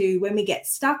get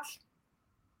stuck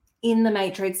in the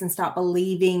Matrix and start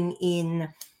believing in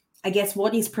I guess,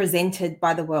 what is presented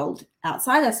by the world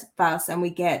outside of us, and we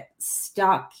get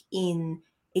stuck in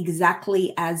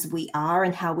exactly as we are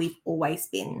and how we've always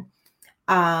been.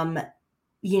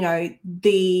 You know,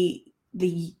 the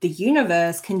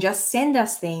universe can just send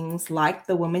us things like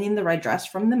the woman in the red dress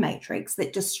from the Matrix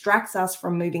that distracts us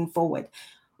from moving forward.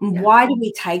 Yeah. Why do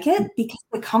we take it? Because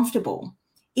we're comfortable.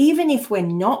 Even if we're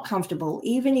not comfortable,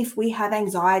 even if we have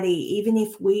anxiety, even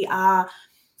if we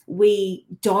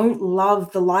don't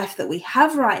love the life that we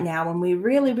have right now and we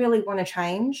really, really want to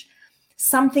change,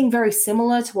 something very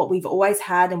similar to what we've always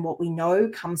had and what we know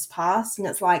comes past. And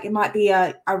it's like, it might be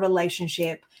a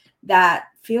relationship that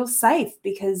feels safe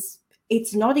because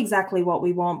it's not exactly what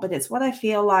we want, but it's what I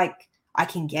feel like I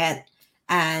can get.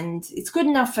 And it's good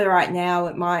enough for right now.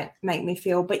 It might make me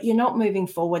feel, but you're not moving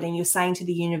forward and you're saying to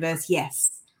the universe,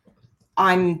 yes,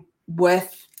 I'm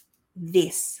worth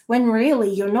this, when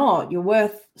really you're not. You're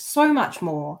worth so much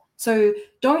more. So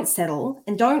don't settle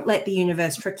and don't let the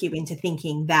universe trick you into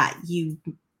thinking that you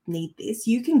need this.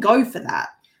 You can go for that.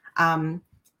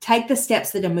 Take the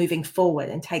steps that are moving forward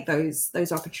and take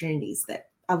those opportunities that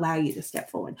allow you to step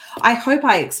forward. I hope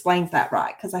I explained that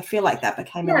right, because I feel like that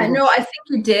became I think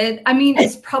you did. I mean,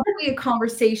 it's probably a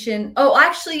conversation. Oh,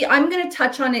 actually, I'm going to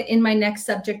touch on it in my next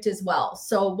subject as well.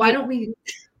 So why don't we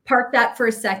park that for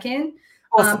a second?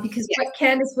 Awesome. Because what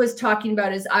Candace was talking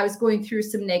about is I was going through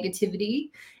some negativity,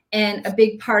 and a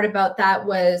big part about that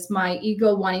was my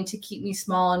ego wanting to keep me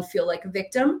small and feel like a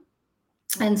victim.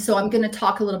 And so I'm going to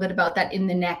talk a little bit about that in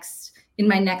my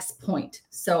next point.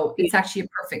 So it's actually a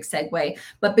perfect segue.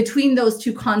 But between those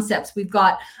two concepts, we've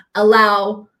got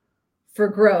allow for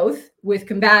growth with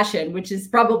compassion, which is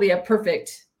probably a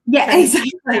perfect. Yeah,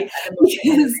 exactly.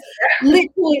 Because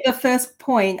literally the first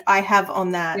point I have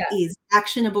on that is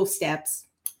actionable steps,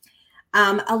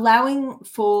 allowing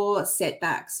for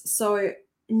setbacks. So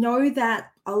know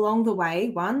that along the way,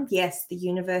 one, yes, the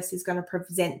universe is going to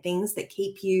present things that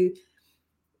keep you,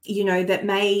 that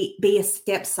may be a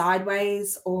step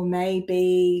sideways or may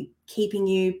be keeping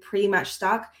you pretty much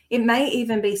stuck. It may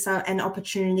even be an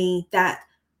opportunity that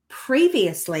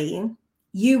previously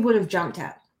you would have jumped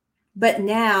at, but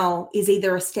now is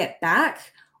either a step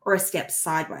back or a step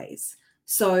sideways.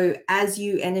 So as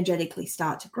you energetically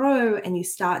start to grow and you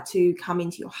start to come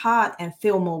into your heart and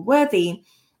feel more worthy,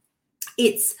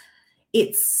 it's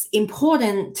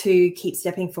important to keep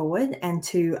stepping forward and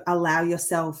to allow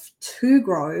yourself to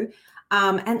grow,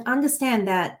 and understand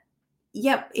that,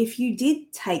 if you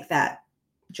did take that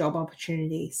job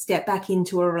opportunity, step back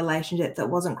into a relationship that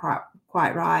wasn't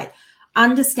quite right,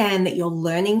 understand that you're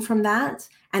learning from that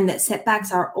and that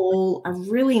setbacks are all a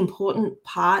really important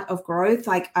part of growth.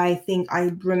 Like, I think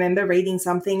I remember reading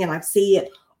something, and I see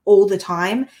it all the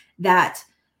time, that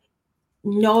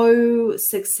no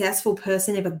successful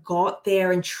person ever got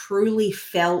there and truly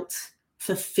felt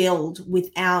fulfilled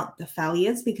without the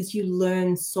failures, because you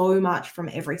learn so much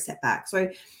from every setback. So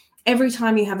every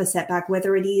time you have a setback,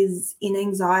 whether it is in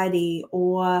anxiety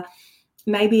or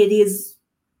maybe it is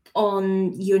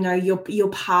on, your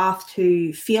path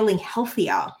to feeling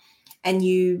healthier, and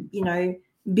you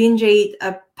binge eat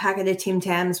a packet of Tim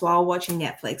Tams while watching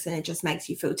Netflix and it just makes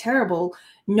you feel terrible,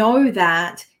 know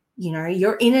that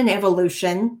you're in an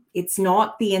evolution. It's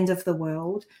not the end of the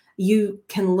world. You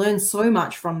can learn so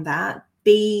much from that.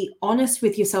 Be honest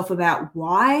with yourself about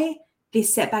why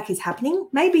this setback is happening.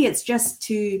 Maybe it's just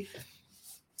to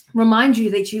remind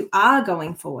you that you are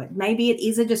going forward. Maybe it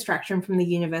is a distraction from the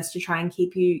universe to try and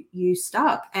keep you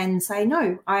stuck, and say,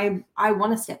 no, I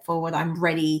want to step forward. I'm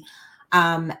ready,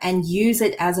 and use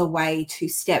it as a way to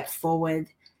step forward.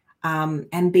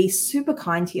 And be super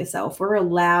kind to yourself. We're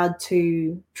allowed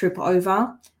to trip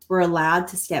over. We're allowed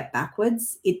to step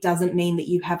backwards. It doesn't mean that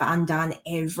you have undone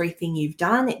everything you've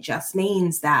done. It just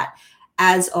means that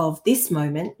as of this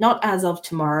moment, not as of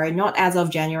tomorrow, not as of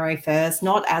January 1st,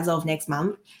 not as of next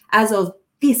month, as of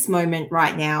this moment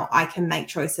right now, I can make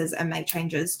choices and make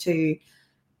changes to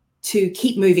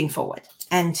keep moving forward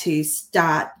and to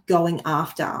start going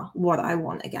after what I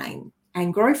want again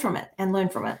and grow from it and learn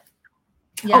from it.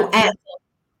 Yeah. Oh, and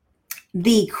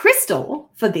the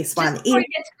crystal for this one is. Before we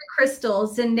get to the crystal,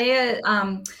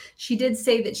 Zendaya, she did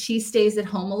say that she stays at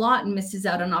home a lot and misses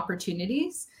out on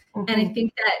opportunities. Mm-hmm. And I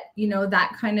think that,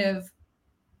 that kind of,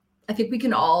 I think we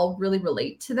can all really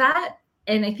relate to that.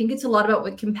 And I think it's a lot about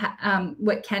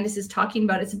what Candace is talking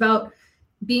about. It's about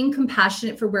being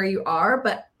compassionate for where you are,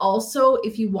 but also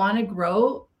if you want to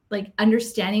grow, like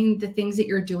understanding the things that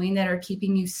you're doing that are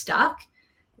keeping you stuck.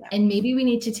 And maybe we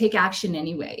need to take action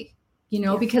anyway,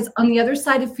 because on the other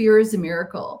side of fear is a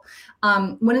miracle.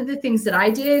 One of the things that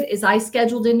I did is I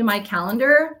scheduled into my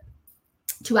calendar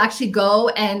to actually go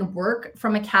and work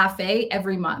from a cafe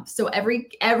every month. So every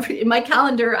in my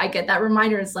calendar, I get that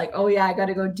reminder. It's like, oh yeah, I got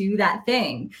to go do that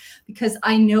thing, because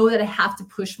I know that I have to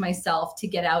push myself to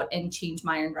get out and change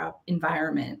my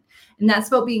environment. And that's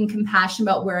about being compassionate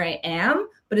about where I am,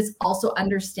 but it's also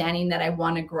understanding that I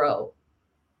want to grow.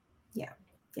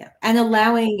 Yeah. And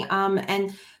allowing,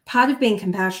 and part of being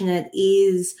compassionate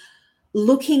is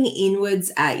looking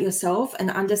inwards at yourself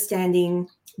and understanding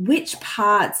which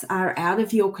parts are out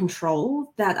of your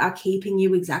control that are keeping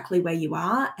you exactly where you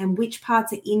are, and which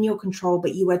parts are in your control,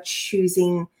 but you are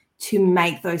choosing to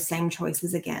make those same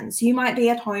choices again. So you might be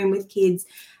at home with kids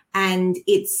and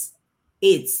it's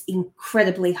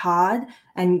incredibly hard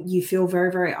and you feel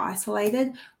very, very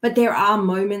isolated, but there are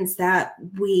moments that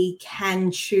we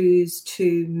can choose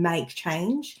to make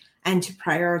change and to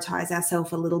prioritize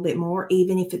ourselves a little bit more,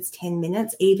 even if it's 10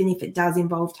 minutes, even if it does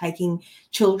involve taking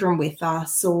children with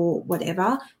us or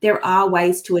whatever. There are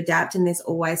ways to adapt, and there's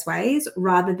always ways,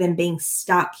 rather than being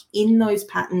stuck in those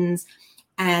patterns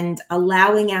and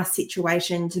allowing our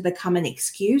situation to become an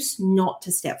excuse not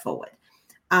to step forward.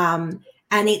 And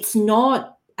it's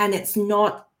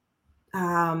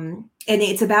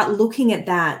about looking at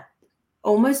that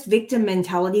almost victim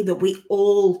mentality that we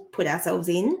all put ourselves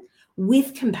in,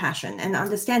 with compassion and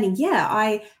understanding, yeah,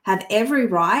 I have every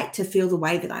right to feel the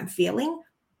way that I'm feeling,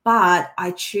 but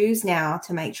I choose now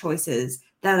to make choices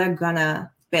that are gonna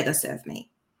better serve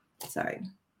me. So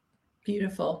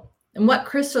beautiful. And what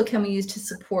crystal can we use to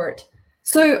support?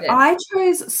 So I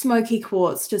chose Smoky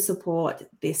Quartz to support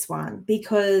this one,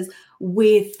 because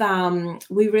we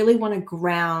really want to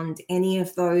ground any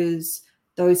of those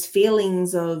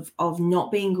feelings of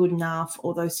not being good enough,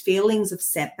 or those feelings of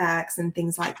setbacks and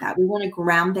things like that. We want to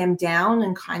ground them down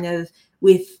and kind of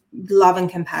with love and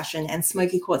compassion. And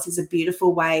Smoky Quartz is a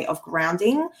beautiful way of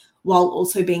grounding while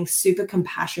also being super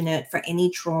compassionate for any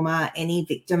trauma, any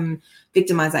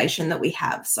victimization that we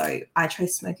have. So I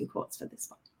chose Smoky Quartz for this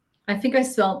one. I think I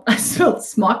spelled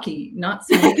smoky, not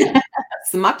smoky.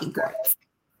 Smoky Quartz.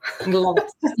 Love it.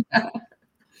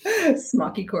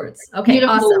 Smoky Quartz. Okay,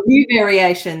 beautiful, awesome. New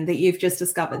variation that you've just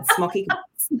discovered. Smoky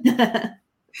Quartz.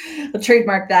 We'll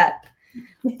trademark that.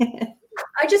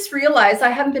 I just realized I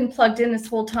haven't been plugged in this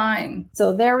whole time.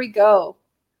 So there we go.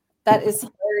 That is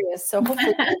hilarious. So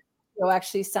hopefully the video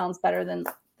actually sounds better than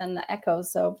the echo.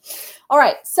 So, all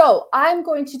right. So I'm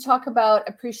going to talk about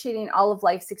appreciating all of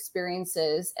life's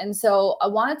experiences. And so I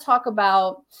want to talk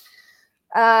about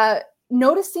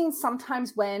noticing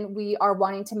sometimes when we are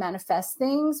wanting to manifest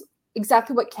things,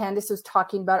 exactly what Candace was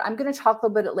talking about. I'm going to talk a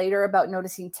little bit later about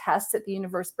noticing tests that the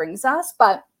universe brings us,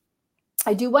 but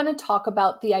I do want to talk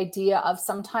about the idea of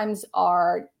sometimes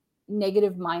our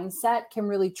negative mindset can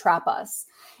really trap us,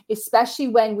 especially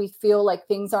when we feel like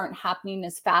things aren't happening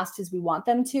as fast as we want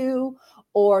them to,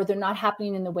 or they're not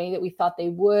happening in the way that we thought they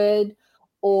would,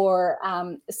 or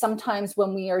sometimes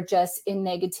when we are just in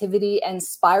negativity and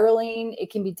spiraling, it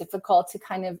can be difficult to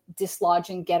kind of dislodge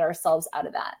and get ourselves out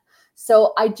of that.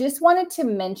 So I just wanted to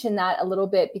mention that a little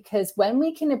bit, because when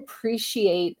we can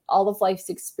appreciate all of life's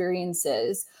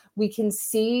experiences, we can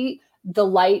see the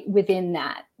light within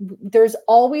that. There's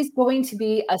always going to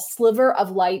be a sliver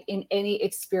of light in any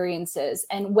experiences.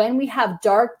 And when we have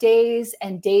dark days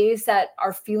and days that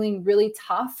are feeling really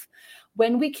tough,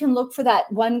 when we can look for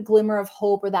that one glimmer of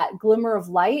hope or that glimmer of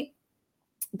light,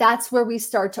 that's where we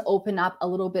start to open up a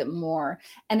little bit more.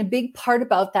 And a big part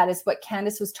about that is what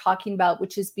Candace was talking about,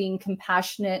 which is being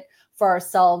compassionate for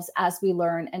ourselves as we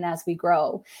learn and as we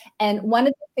grow. And one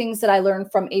of the things that I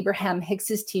learned from Abraham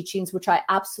Hicks's teachings, which I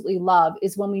absolutely love,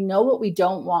 is when we know what we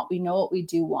don't want, we know what we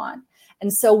do want.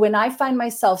 And so when I find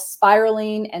myself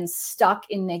spiraling and stuck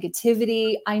in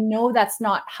negativity, I know that's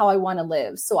not how I want to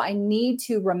live. So I need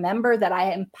to remember that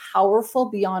I am powerful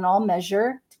beyond all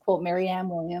measure, to quote Marianne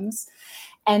Williams,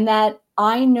 and that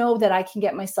I know that I can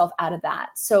get myself out of that.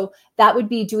 So that would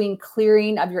be doing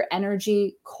clearing of your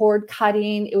energy, cord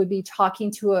cutting. It would be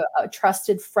talking to a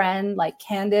trusted friend like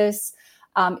Candace.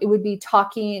 It would be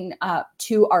talking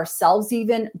to ourselves,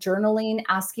 even journaling,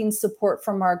 asking support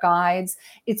from our guides.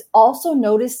 It's also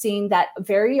noticing that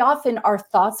very often our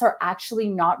thoughts are actually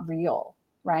not real.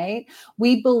 Right?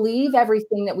 We believe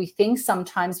everything that we think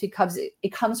sometimes because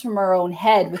it comes from our own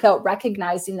head without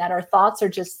recognizing that our thoughts are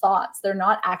just thoughts. They're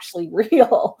not actually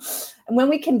real. And when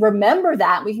we can remember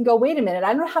that, we can go, wait a minute,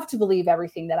 I don't have to believe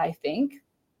everything that I think.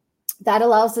 That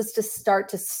allows us to start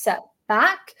to step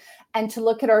back and to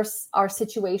look at our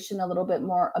situation a little bit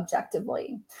more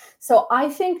objectively. So I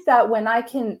think that when I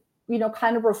can,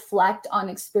 kind of reflect on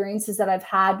experiences that I've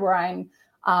had where I'm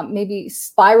maybe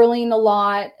spiraling a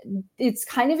lot, it's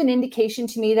kind of an indication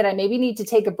to me that I maybe need to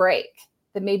take a break.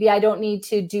 that maybe I don't need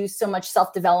to do so much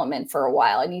self-development for a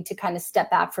while. I need to kind of step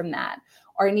back from that.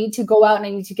 Or I need to go out and I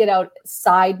need to get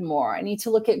outside more. I need to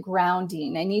look at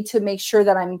grounding. I need to make sure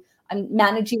that I'm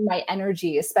managing my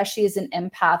energy, especially as an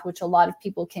empath, which a lot of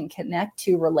people can connect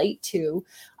to, relate to.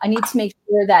 I need to make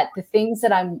sure that the things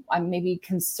that I'm maybe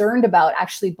concerned about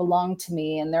actually belong to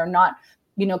me, and they're not,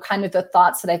 kind of the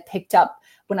thoughts that I've picked up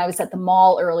when I was at the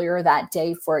mall earlier that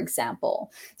day, for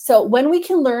example. So when we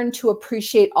can learn to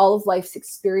appreciate all of life's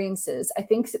experiences, I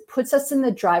think it puts us in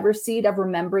the driver's seat of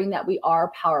remembering that we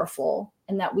are powerful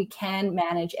and that we can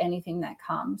manage anything that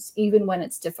comes, even when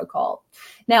it's difficult.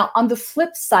 Now, on the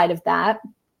flip side of that,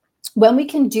 when we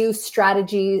can do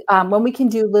strategy, when we can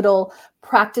do little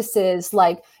practices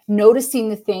like noticing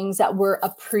the things that we're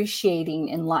appreciating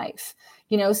in life.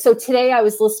 So today I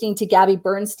was listening to Gabby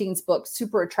Bernstein's book,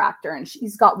 Super Attractor, and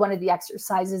she's got one of the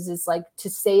exercises is like to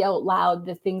say out loud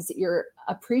the things that you're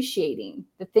appreciating,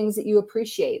 the things that you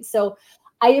appreciate. So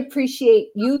I appreciate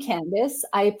you, Candace.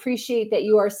 I appreciate that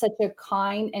you are such a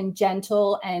kind and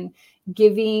gentle and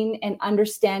giving and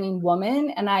understanding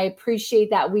woman. And I appreciate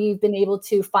that we've been able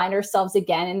to find ourselves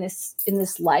again in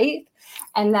this light,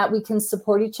 and that we can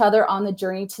support each other on the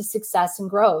journey to success and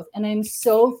growth. And I'm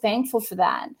so thankful for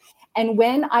that. And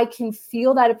when I can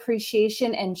feel that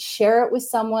appreciation and share it with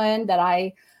someone that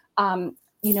I,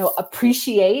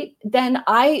 appreciate, then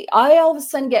I all of a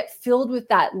sudden get filled with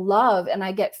that love, and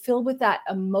I get filled with that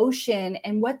emotion.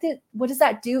 And what does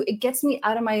that do? It gets me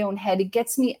out of my own head. It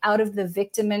gets me out of the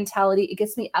victim mentality. It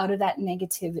gets me out of that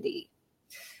negativity.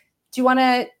 Do you want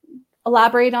to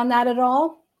elaborate on that at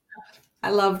all?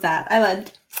 I love that.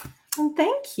 Well,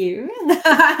 thank you.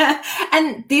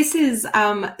 And this is,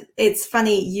 it's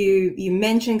funny you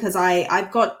mentioned, because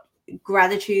I've got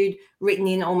gratitude written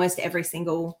in almost every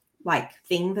single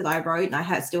thing that I wrote, and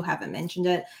I still haven't mentioned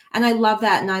it. And I love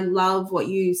that. And I love what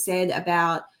you said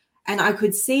about, and I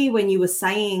could see when you were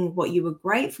saying what you were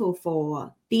grateful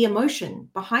for, the emotion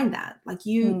behind that,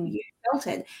 you felt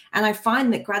it. And I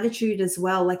find that gratitude as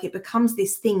well, it becomes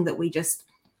this thing that we just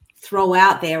throw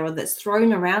out there, or that's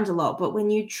thrown around a lot. But when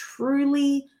you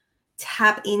truly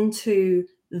tap into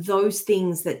those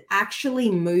things that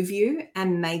actually move you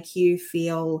and make you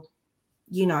feel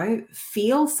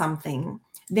something,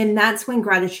 then that's when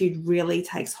gratitude really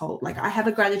takes hold. I have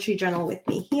a gratitude journal with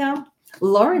me here.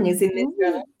 Lauren is in this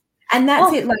journal. And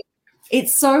that's it.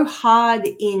 It's so hard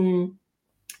in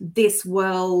this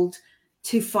world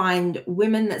to find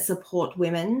women that support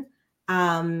women.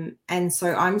 And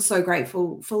so I'm so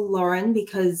grateful for Lauren,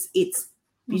 because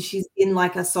she's been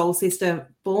like a soul sister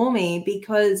for me,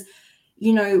 because,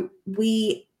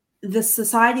 the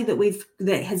society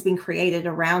that has been created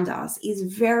around us is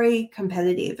very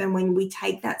competitive. And when we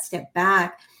take that step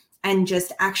back and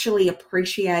just actually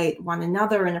appreciate one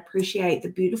another and appreciate the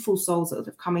beautiful souls that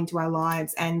have come into our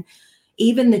lives, and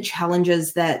even the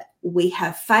challenges that we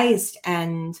have faced,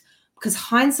 and because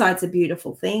hindsight's a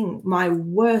beautiful thing. My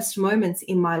worst moments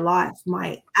in my life,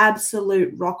 my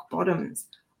absolute rock bottoms,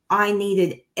 I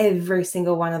needed every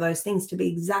single one of those things to be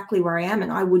exactly where I am,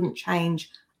 and I wouldn't change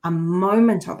a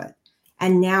moment of it.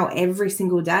 And now every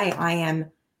single day I am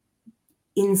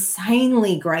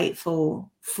insanely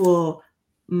grateful for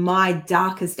my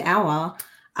darkest hour,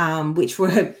 which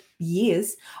were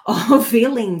years of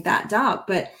feeling that dark.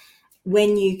 But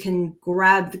when you can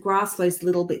grasp those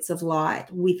little bits of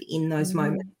light within those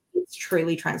moments, it's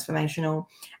truly transformational.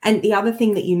 And the other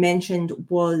thing that you mentioned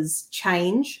was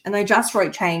change. And I just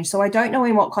wrote change, so I don't know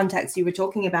in what context you were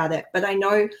talking about it, but I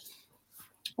know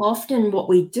often what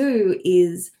we do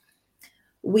is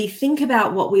we think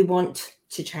about what we want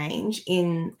to change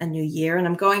in a new year. And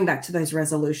I'm going back to those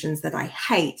resolutions that I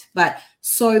hate, but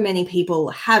so many people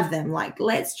have them.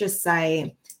 Let's just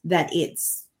say that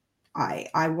it's,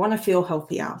 I want to feel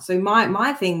healthier. So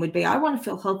my thing would be, I want to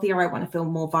feel healthier. I want to feel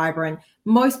more vibrant.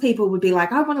 Most people would be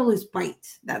like, I want to lose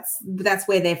weight. That's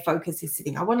where their focus is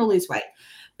sitting. I want to lose weight.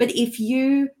 But if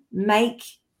you make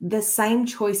the same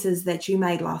choices that you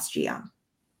made last year,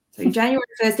 so January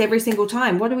 1st, every single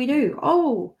time, what do?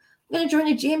 Oh, I'm going to join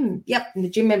a gym. Yep. And the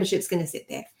gym membership's going to sit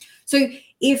there. So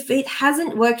if it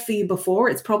hasn't worked for you before,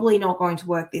 it's probably not going to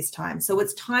work this time. So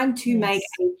it's time to make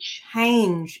a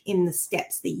change in the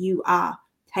steps that you are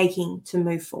taking to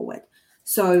move forward.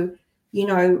 So,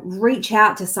 reach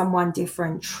out to someone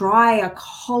different, try a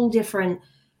whole different,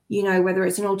 whether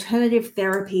it's an alternative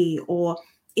therapy, or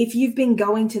if you've been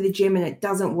going to the gym and it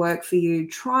doesn't work for you,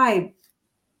 try,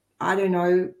 I don't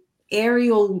know,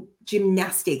 aerial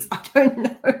gymnastics. I don't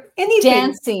know,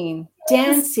 anything.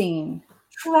 Dancing.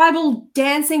 Tribal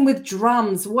dancing with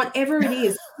drums, whatever it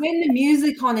is. Turn the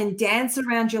music on and dance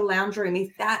around your lounge room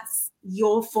if that's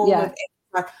your form of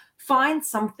Find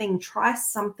something, try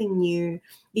something new,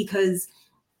 because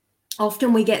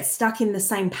often we get stuck in the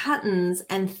same patterns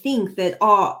and think that,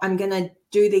 oh, I'm going to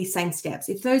do these same steps.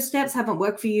 If those steps haven't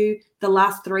worked for you the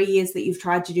last 3 years that you've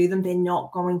tried to do them, they're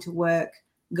not going to work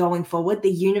going forward.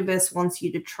 The universe wants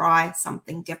you to try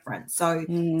something different. So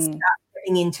start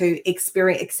getting into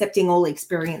accepting all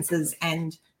experiences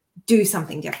and do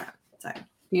something different. So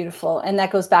beautiful. And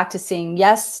that goes back to saying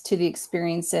yes to the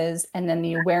experiences, and then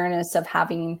the awareness of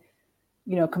having,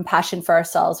 you know, compassion for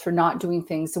ourselves for not doing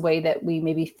things the way that we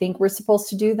maybe think we're supposed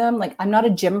to do them. Like, I'm not a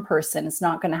gym person. It's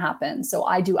not going to happen. So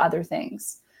I do other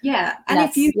things. Yeah. And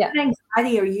if you have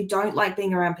anxiety or you don't like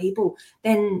being around people,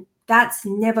 then that's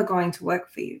never going to work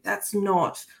for you. That's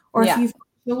not. Or if you've got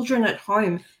children at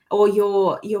home, or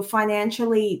you're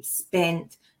financially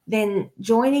spent, then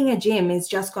joining a gym is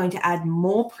just going to add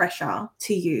more pressure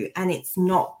to you, and it's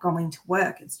not going to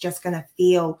work. It's just going to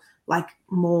feel like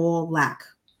more lack.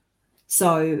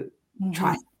 So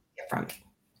try something different.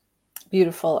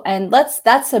 Beautiful. And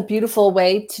that's a beautiful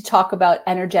way to talk about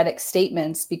energetic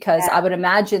statements, because I would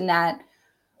imagine that,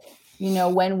 you know,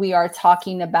 when we are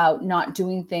talking about not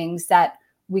doing things, that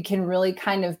we can really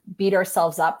kind of beat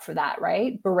ourselves up for that,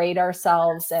 right? Berate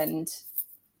ourselves and,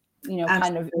 you know,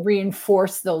 kind of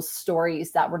reinforce those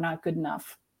stories that we're not good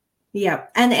enough. Yeah.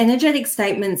 And energetic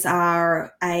statements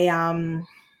are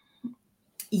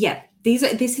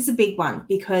this is a big one,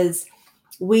 because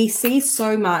we see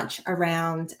so much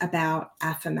around about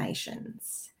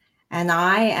affirmations. And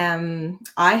I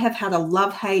have had a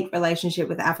love-hate relationship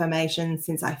with affirmations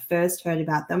since I first heard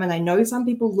about them. And I know some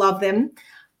people love them.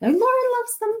 I know Lauren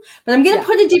loves them. But I'm going to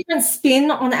put a different spin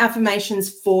on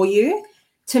affirmations for you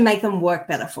to make them work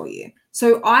better for you.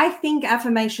 So I think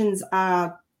affirmations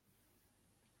are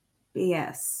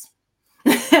BS.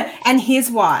 And here's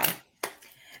why.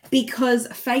 Because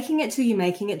faking it till you're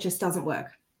making it just doesn't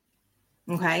work.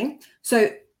 Okay? So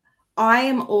I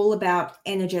am all about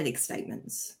energetic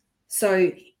statements.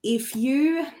 So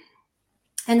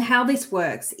and how this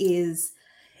works is,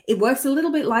 it works a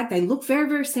little bit like, they look very,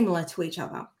 very similar to each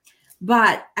other.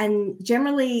 And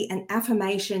generally an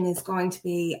affirmation is going to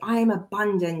be, I am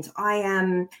abundant. I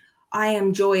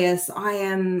am joyous. I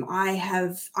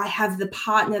have the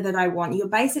partner that I want. You're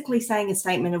basically saying a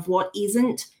statement of what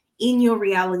isn't in your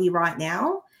reality right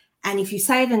now. And if you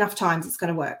say it enough times, it's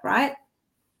going to work, right?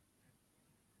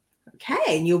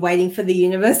 Okay. And you're waiting for the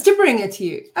universe to bring it to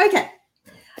you. Okay.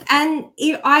 And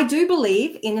I do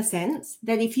believe, in a sense,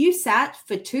 that if you sat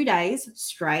for 2 days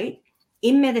straight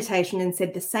in meditation and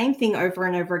said the same thing over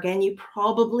and over again, you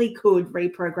probably could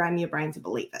reprogram your brain to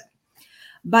believe it.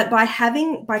 But by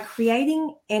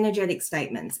creating energetic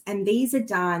statements, and these are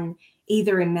done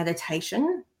either in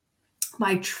meditation,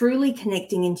 by truly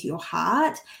connecting into your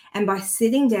heart, and by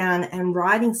sitting down and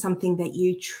writing something that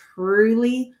you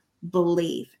truly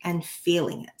believe and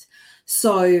feeling it.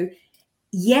 So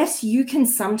yes, you can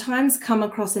sometimes come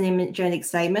across an energetic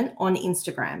statement on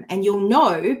Instagram, and you'll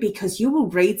know because you will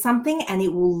read something and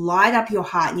it will light up your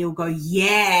heart and you'll go,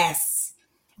 yes.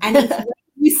 And if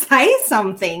you say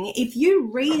something, if you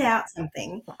read out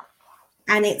something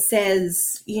and it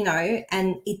says, you know,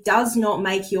 and it does not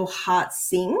make your heart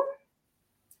sing,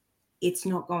 it's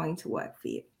not going to work for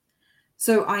you.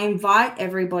 So I invite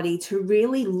everybody to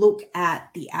really look at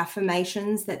the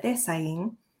affirmations that they're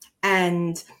saying,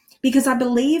 and because I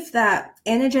believe that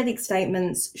energetic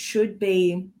statements should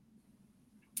be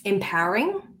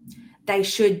empowering. They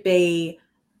should be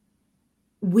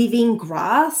within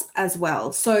grasp as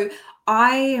well. So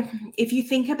if you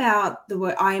think about the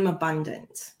word, I am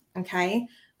abundant, okay?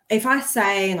 If I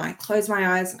say, and I close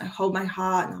my eyes and I hold my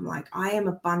heart and I'm like, I am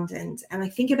abundant, and I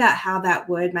think about how that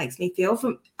word makes me feel,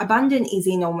 abundant is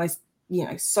in almost, you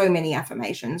know, so many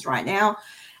affirmations right now.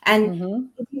 And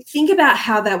if you think about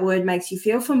how that word makes you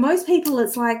feel, for most people,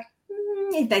 it's like,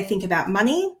 if they think about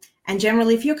money, and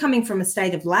generally, if you're coming from a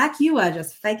state of lack, you are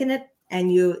just faking it. And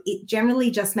it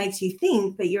generally just makes you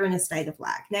think that you're in a state of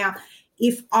lack. Now,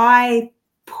 if I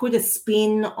put a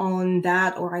spin on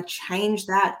that, or I change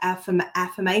that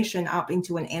affirmation up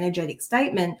into an energetic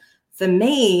statement, for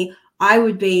me, I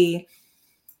would be,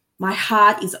 my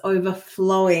heart is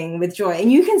overflowing with joy.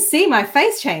 And you can see my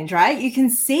face change, right? You can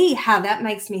see how that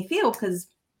makes me feel, because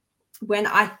when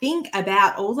I think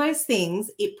about all those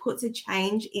things, it puts a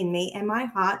change in me and my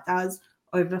heart does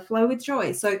overflow with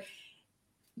joy. So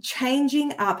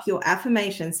changing up your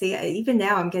affirmations, see, even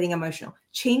now I'm getting emotional,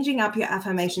 changing up your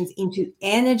affirmations into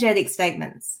energetic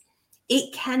statements.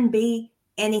 It can be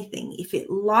anything. If it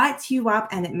lights you up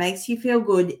and it makes you feel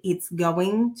good, it's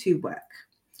going to work.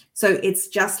 So it's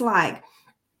just like,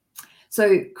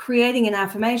 So creating an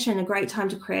affirmation, a great time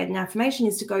to create an affirmation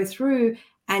is to go through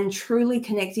and truly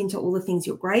connecting to all the things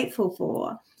you're grateful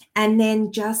for, and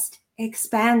then just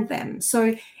expand them.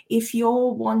 So if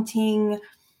you're wanting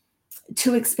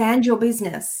to expand your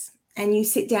business and you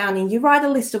sit down and you write a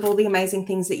list of all the amazing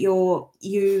things that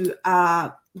you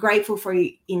are grateful for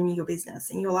in your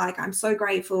business, and you're like, I'm so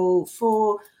grateful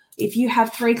for, if you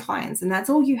have 3 clients and that's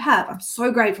all you have, I'm so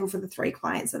grateful for the 3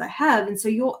 clients that I have. And so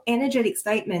your energetic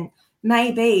statement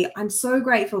may be, I'm so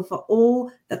grateful for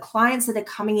all the clients that are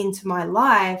coming into my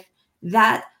life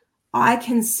that I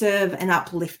can serve and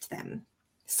uplift them.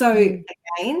 So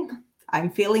again,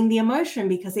 I'm feeling the emotion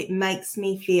because it makes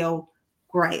me feel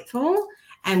grateful,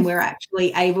 and we're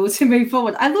actually able to move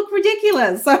forward. I look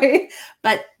ridiculous.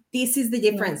 But this is the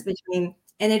difference between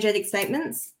energetic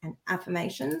statements and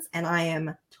affirmations, and I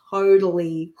am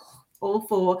totally all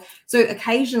for. So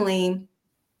occasionally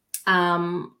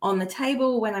on the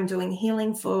table when I'm doing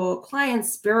healing for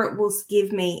clients, Spirit will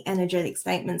give me energetic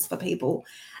statements for people,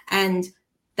 and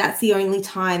that's the only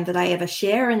time that I ever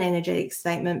share an energetic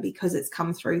statement because it's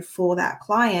come through for that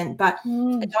client. But I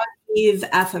don't give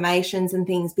affirmations and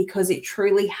things because it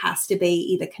truly has to be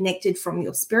either connected from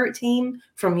your spirit team,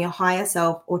 from your higher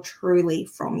self, or truly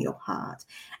from your heart.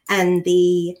 And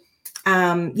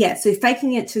so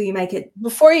faking it till you make it.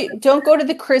 Before you don't go to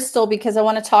the crystal, because I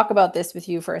want to talk about this with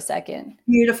you for a second.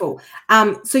 Beautiful.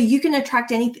 So you can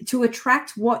attract anything. To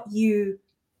attract what you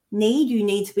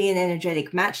need to be an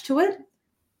energetic match to it.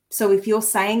 So if you're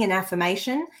saying an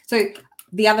affirmation, so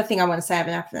the other thing I want to say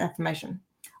about an affirmation,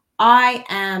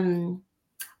 I'm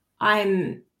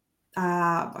trying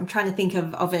to think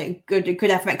of a good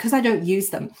affirmation because I don't use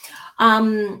them.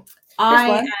 I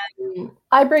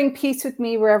bring peace with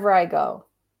me wherever I go.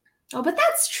 Oh, but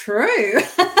that's true.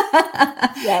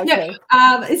 Yeah.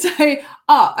 Okay.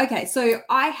 Okay. So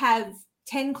I have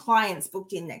 10 clients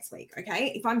booked in next week.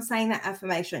 Okay. If I'm saying that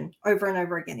affirmation over and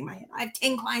over again in my head, I have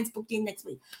 10 clients booked in next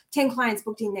week, 10 clients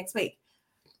booked in next week.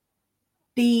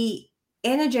 The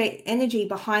energy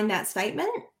behind that statement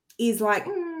is like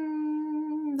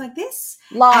this.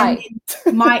 Lie.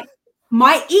 And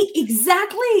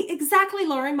exactly,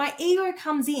 Lauren. My ego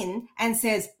comes in and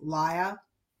says, liar.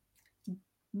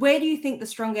 Where do you think the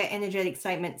stronger energetic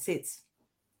statement sits?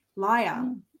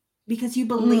 Liar. Because you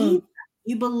believe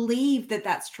that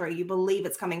that's true. You believe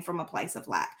it's coming from a place of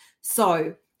lack.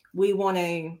 So we want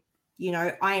to,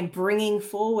 I am bringing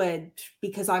forward,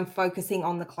 because I'm focusing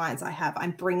on the clients I have,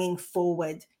 I'm bringing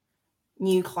forward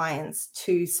new clients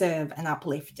to serve and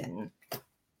uplift. And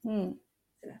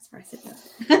that's where I sit down.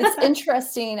 It's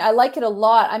interesting. I like it a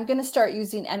lot. I'm going to start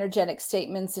using energetic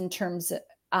statements in terms of,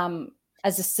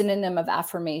 as a synonym of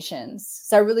affirmations.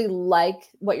 So I really like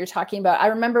what you're talking about. I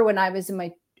remember when I was in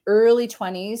my early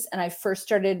 20s and I first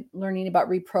started learning about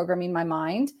reprogramming my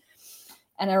mind.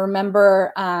 And I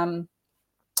remember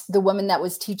the woman that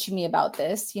was teaching me about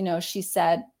this, she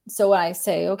said, so when I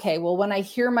say, okay, well, when I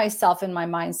hear myself in my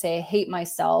mind say, I hate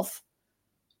myself,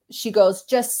 she goes,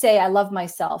 just say, I love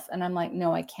myself. And I'm like,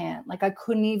 no, I can't. Like, I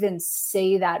couldn't even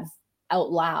say that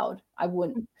out loud. I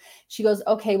wouldn't. She goes,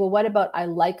 okay, well, what about I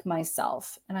like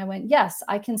myself? And I went, yes,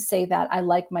 I can say that. I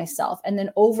like myself. And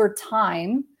then over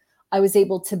time, I was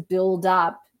able to build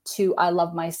up to I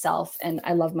love myself and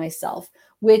I love myself,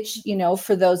 which,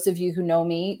 for those of you who know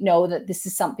me, know that this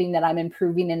is something that I'm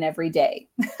improving in every day.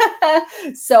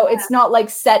 So it's not like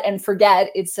set and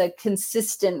forget. It's a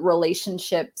consistent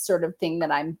relationship sort of thing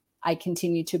that I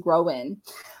continue to grow in.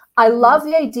 I love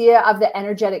the idea of the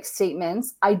energetic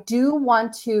statements. I do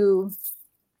want to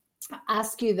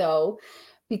ask you though,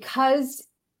 because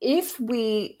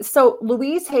so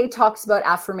Louise Hay talks about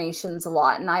affirmations a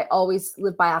lot, and I always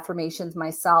live by affirmations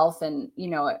myself. And,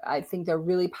 I think they're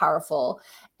really powerful.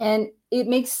 And it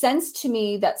makes sense to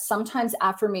me that sometimes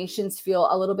affirmations feel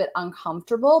a little bit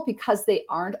uncomfortable because they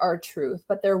aren't our truth,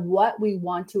 but they're what we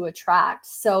want to attract.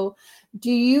 So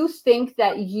do you think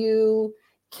that you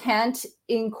can't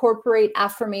incorporate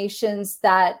affirmations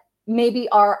that maybe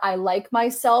are I like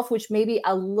myself, which may be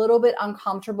a little bit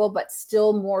uncomfortable, but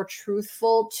still more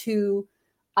truthful to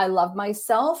I love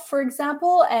myself, for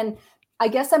example? And I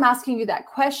guess I'm asking you that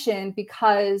question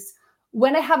because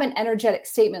when I have an energetic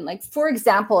statement, like for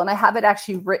example, and I have it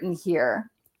actually written here,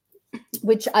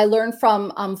 which I learned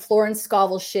from Florence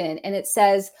Scovel Shinn, and it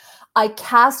says, I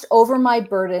cast over my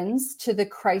burdens to the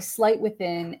Christ light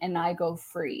within and I go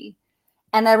free.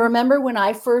 And I remember when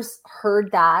I first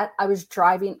heard that, I was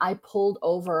driving, I pulled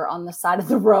over on the side of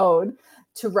the road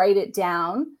to write it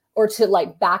down or to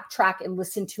like backtrack and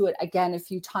listen to it again a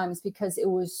few times because it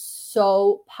was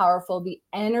so powerful. The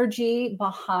energy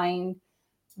behind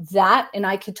that, and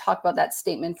I could talk about that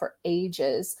statement for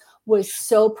ages, was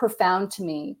so profound to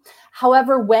me.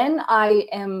 However, when I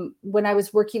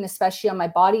was working especially on my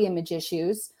body image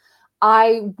issues,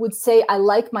 I would say I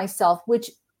like myself,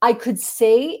 which I could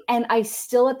say, and I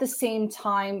still at the same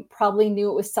time probably knew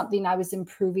it was something I was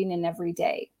improving in every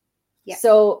day. Yeah.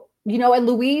 So, and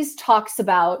Louise talks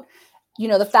about,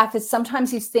 the fact that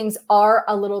sometimes these things are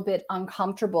a little bit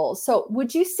uncomfortable. So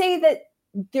would you say that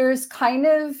there's kind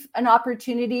of an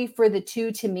opportunity for the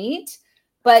two to meet,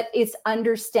 but it's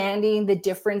understanding the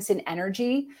difference in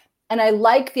energy? And I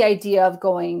like the idea of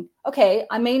going, okay,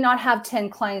 I may not have 10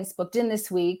 clients booked in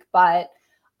this week, but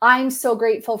I'm so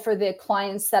grateful for the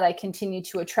clients that I continue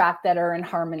to attract that are in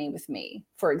harmony with me,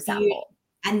 for example.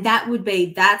 And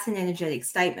that's an energetic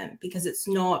statement, because it's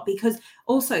not, because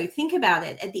also think about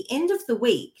it, at the end of the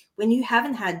week, when you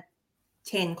haven't had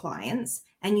 10 clients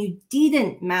and you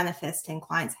didn't manifest 10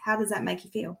 clients, how does that make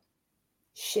you feel?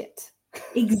 Shit.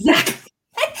 Exactly.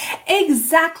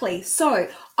 Exactly. So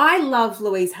I love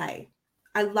Louise Hay.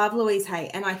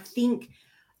 And I think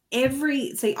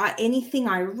anything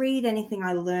I read, anything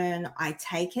I learn, I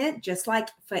take it. Just like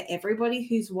for everybody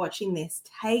who's watching this,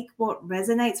 take what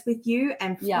resonates with you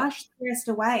and flush the rest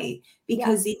away,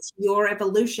 because it's your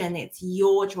evolution, it's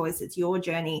your choice, it's your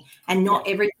journey, and not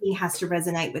everything has to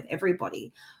resonate with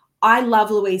everybody. I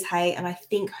love Louise Hay, and I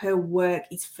think her work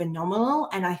is phenomenal,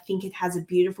 and I think it has a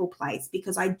beautiful place,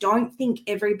 because I don't think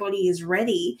everybody is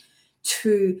ready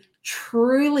to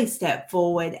truly step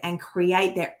forward and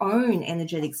create their own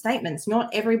energetic statements. Not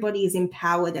everybody is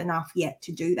empowered enough yet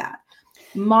to do that.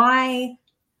 And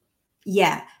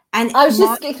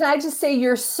can I just say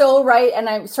you're so right, and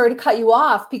I'm sorry to cut you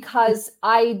off, because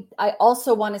I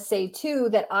also want to say too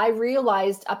that I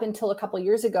realized up until a couple of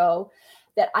years ago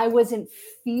that I wasn't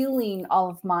feeling all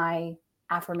of my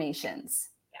affirmations.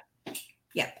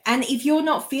 Yeah. And if you're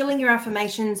not feeling your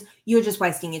affirmations, you're just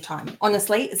wasting your time.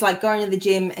 Honestly, it's like going to the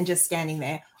gym and just standing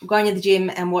there, or going to the gym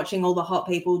and watching all the hot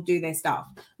people do their stuff.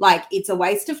 Like, it's a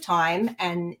waste of time,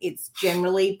 and it's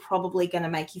generally probably going to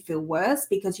make you feel worse,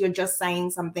 because you're just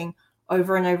saying something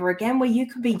over and over again, where you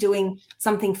could be doing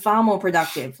something far more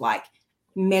productive, like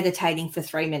meditating for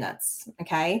 3 minutes.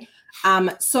 Okay.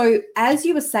 So as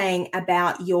you were saying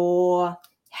about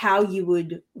how you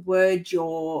would word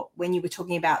when you were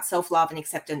talking about self-love and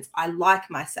acceptance, I like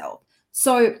myself.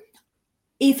 So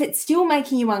if it's still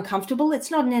making you uncomfortable,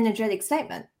 it's not an energetic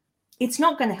statement. It's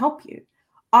not going to help you.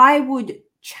 I would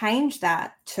change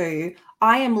that to,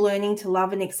 I am learning to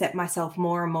love and accept myself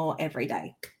more and more every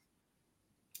day,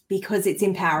 because it's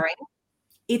empowering.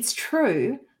 It's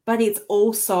true, but it's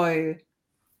also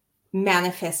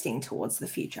manifesting towards the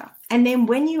future. And then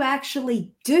when you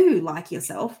actually do like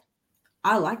yourself,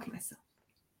 I like myself,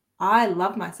 I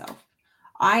love myself,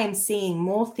 I am seeing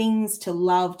more things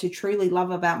to truly love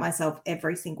about myself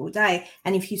every single day.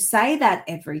 And if you say that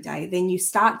every day, then you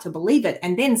start to believe it.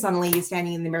 And then suddenly you're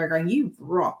standing in the mirror going, you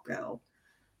rock, girl.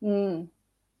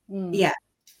 Yeah,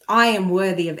 I am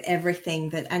worthy of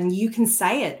everything and you can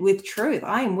say it with truth.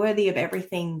 I am worthy of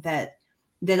everything that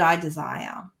I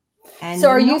desire. And so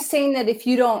are you saying that if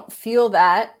you don't feel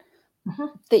that,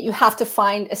 that you have to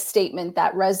find a statement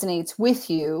that resonates with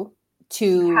you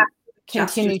to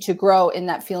continue to grow in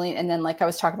that feeling? And then, like I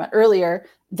was talking about earlier,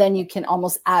 then you can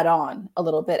almost add on a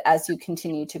little bit as you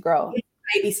continue to grow.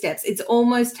 Baby steps. It's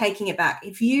almost taking it back.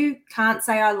 If you can't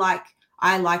say I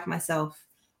like myself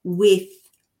with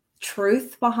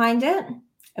truth behind it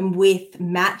and with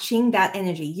matching that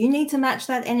energy, you need to match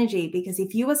that energy, because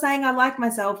if you are saying I like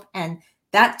myself and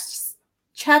that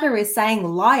chatter is saying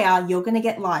liar, you're going to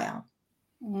get liar.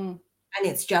 And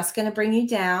it's just going to bring you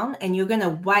down, and you're going to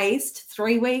waste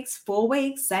 3 weeks, 4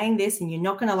 weeks saying this, and you're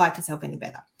not going to like yourself any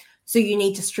better. So you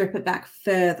need to strip it back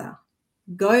further.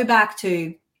 Go back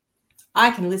to,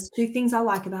 I can list 2 things I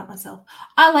like about myself.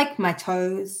 I like my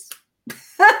toes.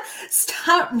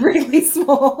 Start really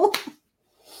small.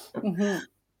 No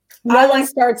one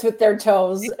starts with their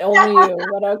toes, only you,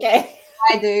 but okay.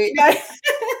 I do.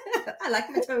 I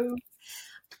like my toes.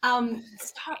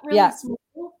 Start really small.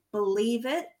 Believe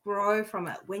it, grow from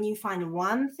it. When you find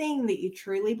one thing that you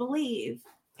truly believe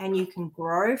and you can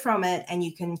grow from it and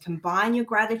you can combine your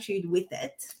gratitude with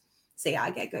it. See, I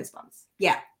get goosebumps.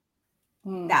 Yeah.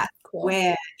 That's cool.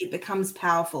 Where it becomes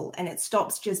powerful, and it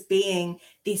stops just being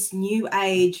this new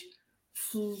age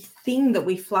thing that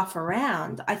we fluff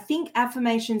around. I think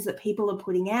affirmations that people are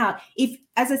putting out,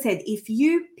 as I said, if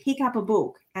you pick up a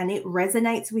book and it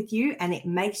resonates with you and it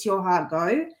makes your heart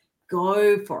go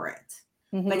for it.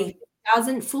 But if it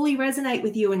doesn't fully resonate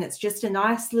with you and it's just a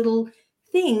nice little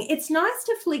thing. It's nice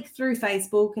to flick through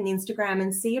Facebook and Instagram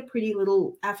and see a pretty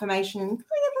little affirmation and, oh,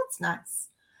 yeah, that's nice.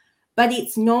 But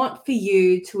it's not for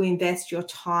you to invest your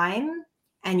time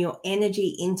and your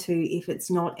energy into if it's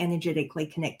not energetically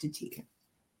connected to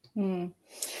you.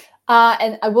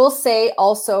 And I will say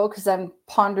also, because I'm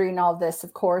pondering all this,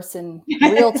 of course, in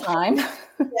real time,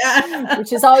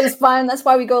 which is always fun. That's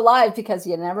why we go live, because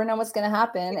you never know what's going to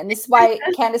happen. And this is why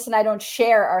Candace and I don't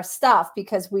share our stuff,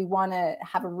 because we want to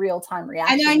have a real-time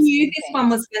reaction. And I knew this one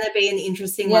was going to be an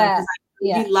interesting one, because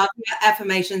you love your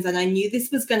affirmations, and I knew this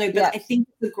was going to, but I think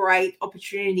it's a great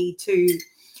opportunity to,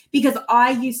 because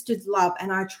I used to love,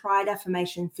 and I tried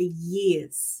affirmation for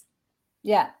years.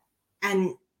 Yeah.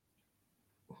 And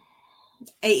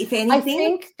if anything, I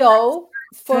think though,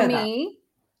 for me,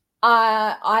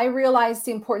 I realized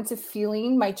the importance of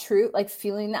feeling my truth, like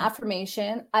feeling the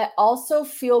affirmation. I also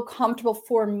feel comfortable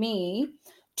for me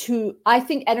to, I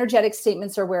think energetic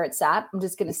statements are where it's at. I'm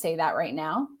just going to say that right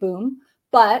now. Boom.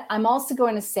 But I'm also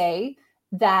going to say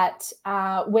that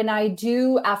when I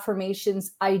do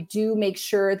affirmations, I do make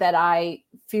sure that I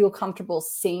feel comfortable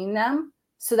saying them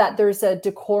so that there's a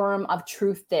decorum of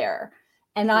truth there.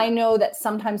 And I know that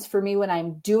sometimes for me, when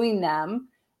I'm doing them,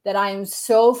 that I am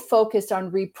so focused on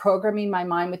reprogramming my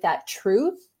mind with that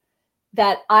truth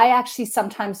that I actually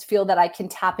sometimes feel that I can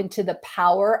tap into the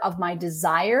power of my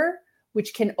desire,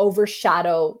 which can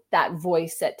overshadow that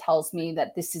voice that tells me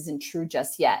that this isn't true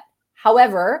just yet.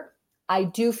 However, I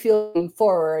do feel going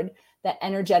forward that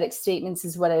energetic statements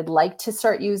is what I'd like to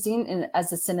start using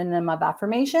as a synonym of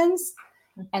affirmations.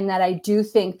 And that I do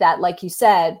think that, like you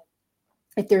said,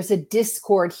 if there's a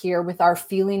discord here with our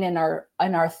feeling and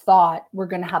our thought, we're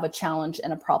going to have a challenge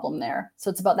and a problem there.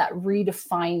 So it's about that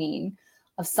redefining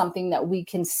of something that we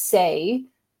can say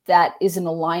that is in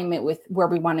alignment with where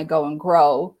we want to go and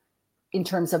grow in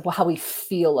terms of how we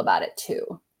feel about it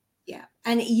too. Yeah.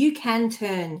 And you can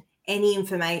turn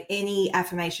any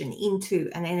affirmation into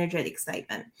an energetic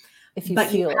statement. If you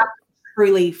feel it. Have to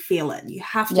truly feel it. You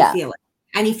have to feel it.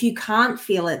 And if you can't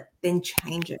feel it, then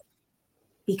change it.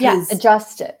 Because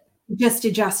adjust it. Just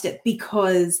adjust it,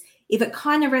 because if it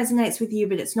kind of resonates with you,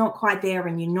 but it's not quite there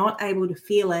and you're not able to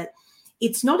feel it,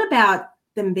 it's not about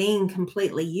them being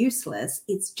completely useless.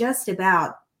 It's just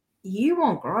about, you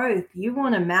want growth, you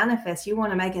want to manifest, you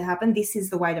want to make it happen. This is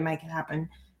the way to make it happen.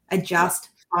 Adjust,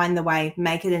 find the way,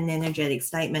 make it an energetic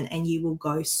statement, and you will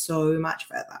go so much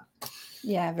further.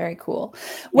 Yeah, very cool.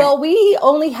 Well, we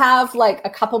only have like a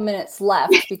couple minutes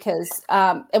left because,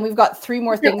 and we've got 3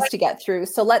 more things to get through.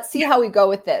 So let's see how we go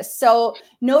with this. So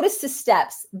notice the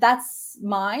steps. That's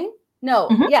mine. No,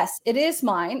 yes, it is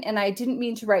mine. And I didn't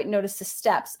mean to write notice the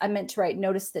steps. I meant to write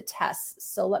notice the tests.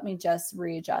 So let me just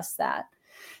readjust that.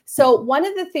 So one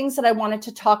of the things that I wanted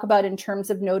to talk about in terms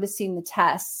of noticing the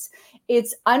tests,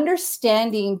 it's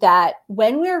understanding that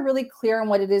when we're really clear on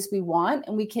what it is we want,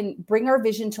 and we can bring our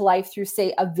vision to life through,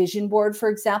 say, a vision board, for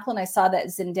example. And I saw that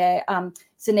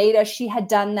Zenaida, she had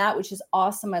done that, which is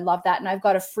awesome. I love that. And I've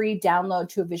got a free download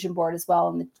to a vision board as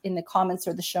well in the comments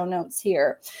or the show notes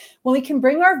here. When we can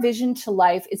bring our vision to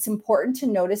life, it's important to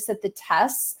notice that the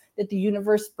tests that the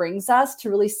universe brings us to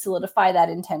really solidify that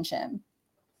intention.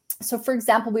 So for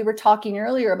example, we were talking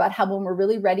earlier about how when we're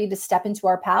really ready to step into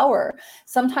our power,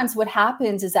 sometimes what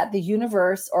happens is that the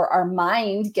universe or our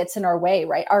mind gets in our way,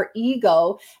 right? Our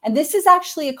ego. And this is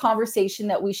actually a conversation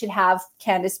that we should have,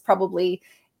 Candace, probably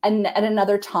at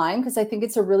another time, because I think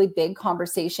it's a really big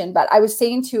conversation. But I was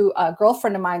saying to a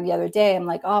girlfriend of mine the other day, I'm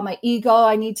like, oh, my ego,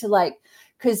 I need to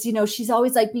because, she's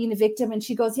always like being a victim. And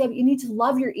she goes, yeah, but you need to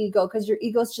love your ego because your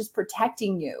ego is just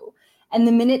protecting you. And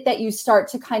the minute that you start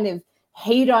to kind of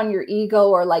hate on your ego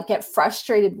or get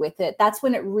frustrated with it, that's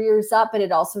when it rears up, and it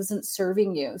also isn't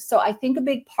serving you. So I think a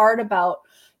big part about,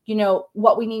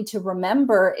 what we need to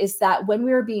remember is that when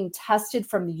we are being tested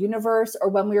from the universe, or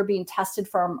when we are being tested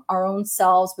from our own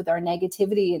selves with our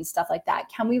negativity and stuff like that,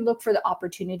 can we look for the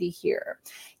opportunity here?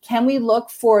 Can we look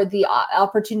for the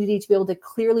opportunity to be able to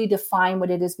clearly define what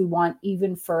it is we want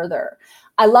even further?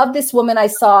 I love this woman I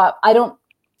saw. I don't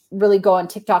really go on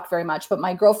TikTok very much, but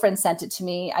my girlfriend sent it to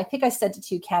me. I think I sent it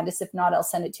to you, Candace. If not, I'll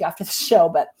send it to you after the show.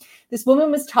 But this woman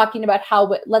was talking about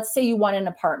how, let's say you want an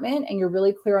apartment and you're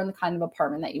really clear on the kind of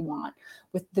apartment that you want,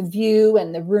 with the view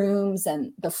and the rooms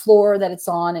and the floor that it's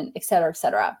on, and et cetera, et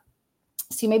cetera.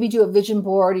 So you maybe do a vision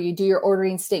board, or you do your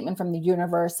ordering statement from the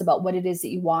universe about what it is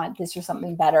that you want, this or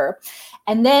something better.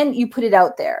 And then you put it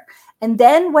out there. And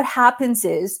then what happens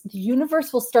is the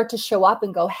universe will start to show up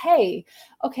and go, hey,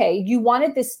 okay, you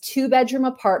wanted this 2-bedroom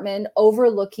apartment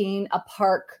overlooking a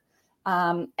park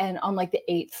and on the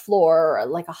 8th floor,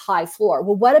 or a high floor.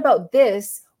 Well, what about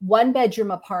this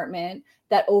 1-bedroom apartment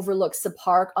that overlooks the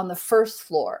park on the first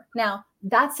floor. Now,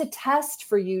 that's a test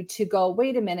for you to go,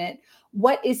 wait a minute,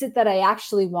 what is it that I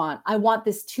actually want? I want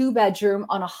this 2-bedroom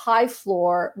on a high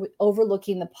floor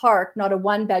overlooking the park, not a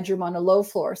 1-bedroom on a low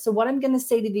floor. So what I'm going to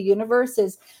say to the universe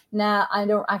is, nah, I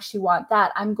don't actually want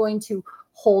that. I'm going to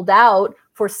hold out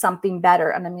for something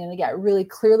better. And I'm going to get really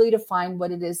clearly define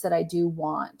what it is that I do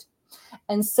want.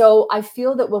 And so I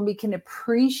feel that when we can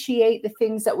appreciate the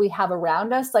things that we have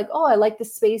around us, like, oh, I like the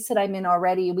space that I'm in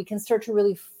already, we can start to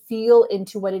really feel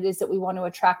into what it is that we want to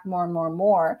attract more and more and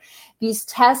more. These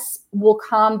tests will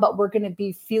come, but we're going to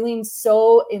be feeling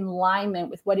so in alignment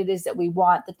with what it is that we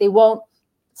want that they won't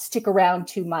stick around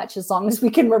too much, as long as we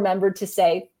can remember to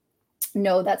say,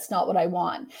 no, that's not what I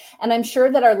want. And I'm sure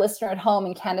that our listener at home,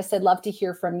 and Candace, I'd love to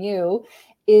hear from you,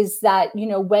 is that, you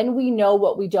know, when we know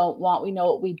what we don't want, we know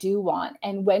what we do want.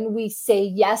 And when we say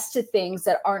yes to things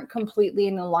that aren't completely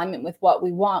in alignment with what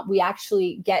we want, we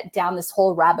actually get down this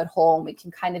whole rabbit hole and we can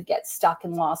kind of get stuck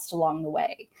and lost along the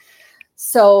way.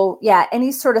 So yeah,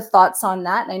 any sort of thoughts on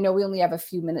that? And I know we only have a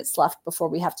few minutes left before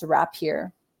we have to wrap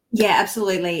here. Yeah,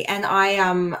 absolutely. And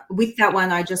I, with that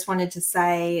one, I just wanted to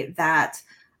say that,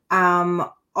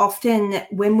 often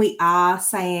when we are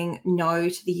saying no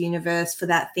to the universe for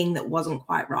that thing that wasn't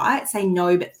quite right, say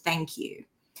no, but thank you.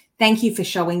 Thank you for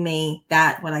showing me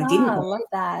that what I didn't want. I love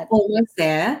that. Almost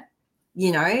there,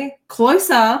 you know,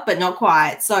 closer, but not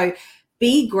quite. So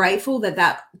be grateful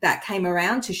that came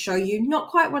around to show you not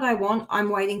quite what I want. I'm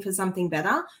waiting for something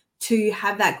better. To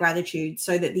have that gratitude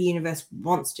so that the universe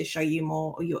wants to show you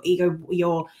more, or your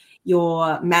ego,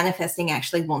 your manifesting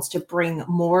actually wants to bring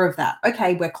more of that.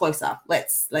 Okay, we're closer.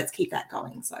 Let's keep that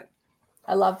going. So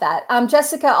I love that.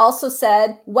 Jessica also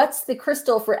said, what's the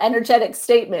crystal for energetic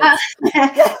statements?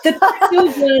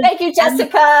 Thank you,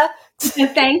 Jessica.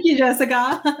 Thank you,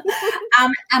 Jessica.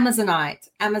 Amazonite.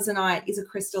 Amazonite is a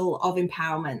crystal of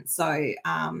empowerment. So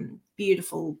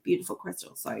beautiful, beautiful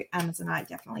crystal. So Amazonite,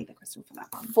 definitely the crystal for that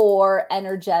one. For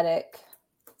energetic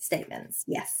statements.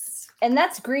 Yes. And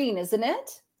that's green, isn't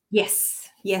it? Yes.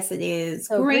 Yes, it is.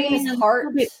 So green is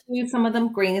heart. Some of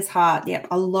them green is heart. Yep.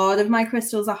 A lot of my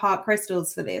crystals are heart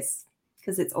crystals for this,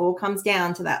 because it all comes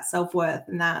down to that self-worth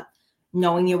and that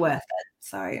knowing you're worth it.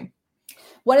 So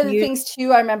one of the things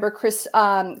too, I remember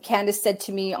Candace said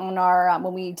to me on our,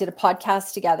 when we did a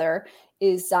podcast together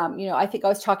is, you know, I think I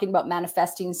was talking about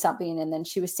manifesting something, and then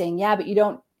she was saying, yeah, but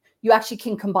you actually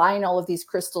can combine all of these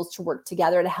crystals to work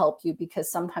together to help you,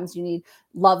 because sometimes you need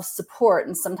love support,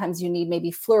 and sometimes you need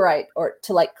maybe fluorite or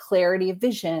to like clarity of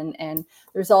vision. And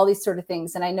there's all these sort of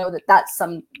things. And I know that that's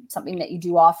something that you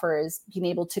do offer, is being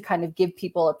able to kind of give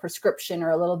people a prescription or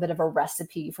a little bit of a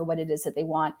recipe for what it is that they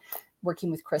want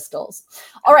working with crystals.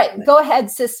 All right, go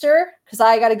ahead, sister, because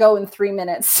I got to go in 3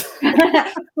 minutes.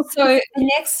 So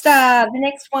the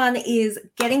next one is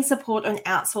getting support on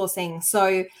outsourcing.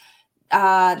 So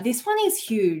this one is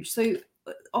huge. So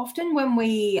often when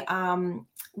we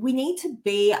need to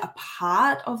be a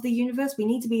part of the universe, we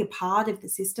need to be a part of the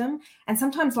system, and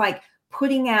sometimes like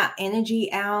putting our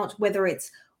energy out, whether it's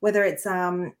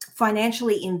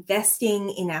financially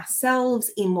investing in ourselves,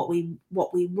 in what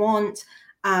we want.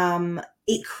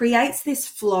 It creates this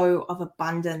flow of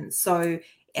abundance. So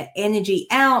energy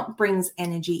out brings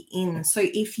energy in. So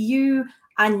if you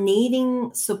are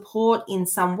needing support in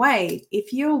some way,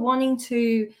 if you're wanting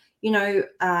to, you know,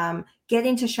 get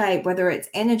into shape, whether it's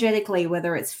energetically,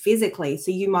 whether it's physically, so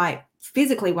you might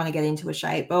physically want to get into a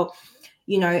shape, well,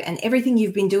 you know, and everything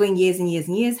you've been doing years and years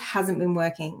and years hasn't been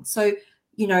working. So,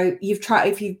 you know,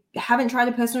 if you haven't tried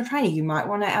a personal trainer, you might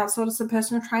want to outsource a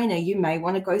personal trainer. You may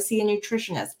want to go see a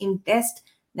nutritionist. Invest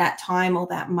that time or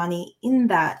that money in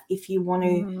that. If you want to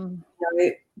you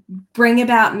know, bring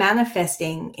about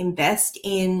manifesting, invest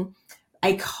in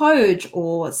a coach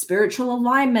or spiritual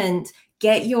alignment,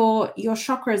 get your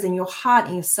chakras and your heart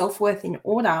and your self-worth in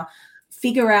order.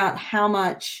 Figure out how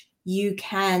much you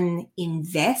can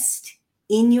invest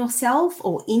in yourself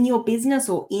or in your business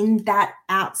or in that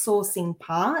outsourcing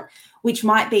part, which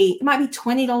might be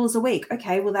 $20 a week.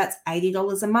 Okay, well, that's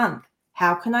 $80 a month.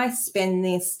 How can I spend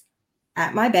this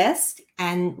at my best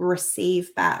and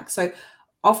receive back? So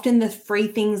often the free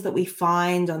things that we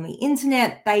find on the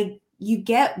internet, you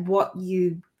get what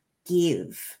you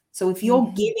give. So if you're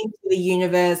giving to the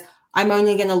universe, I'm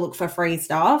only going to look for free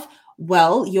stuff,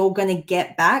 well, you're going to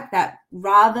get back that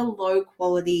rather low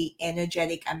quality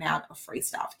energetic amount of free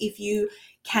stuff. If you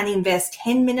can invest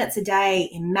 10 minutes a day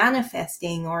in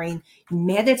manifesting or in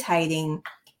meditating,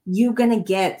 you're going to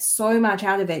get so much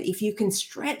out of it. If you can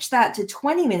stretch that to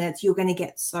 20 minutes, you're going to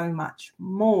get so much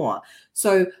more.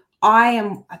 So I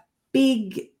am a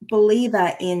big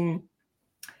believer in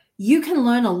you can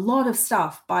learn a lot of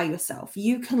stuff by yourself.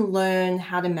 You can learn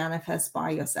how to manifest by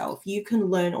yourself. You can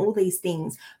learn all these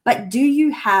things. But do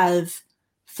you have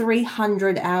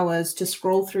 300 hours to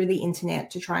scroll through the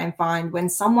internet to try and find when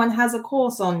someone has a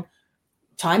course on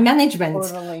time management?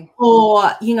 Totally. Or,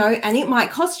 you know, and it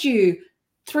might cost you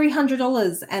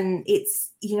 $300 and it's,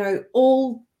 you know,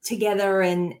 all together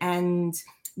and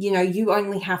you know, you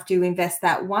only have to invest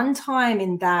that one time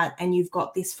in that and you've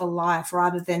got this for life,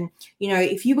 rather than, you know,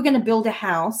 if you were going to build a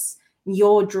house,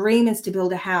 your dream is to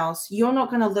build a house, you're not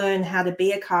going to learn how to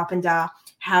be a carpenter,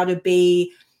 how to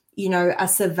be, you know, a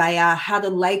surveyor, how to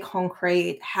lay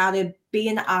concrete, how to be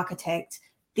an architect.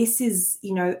 This is,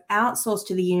 you know, outsourced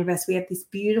to the universe. We have this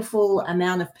beautiful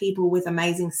amount of people with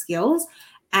amazing skills,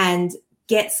 and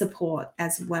get support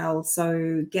as well.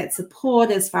 So get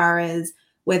support as far as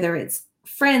whether it's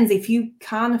friends. If you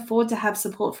can't afford to have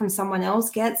support from someone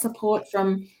else, get support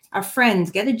from a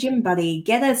friend, get a gym buddy,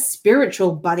 get a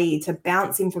spiritual buddy to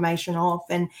bounce information off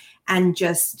and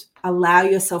just allow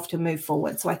yourself to move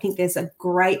forward. So I think there's a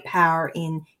great power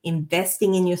in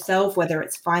investing in yourself, whether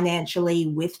it's financially,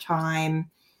 with time,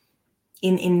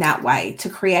 in that way, to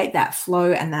create that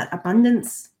flow and that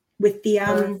abundance with the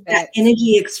that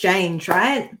energy exchange,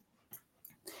 right?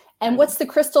 And what's the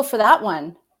crystal for that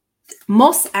one?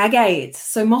 Moss agate.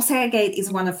 So moss agate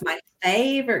is one of my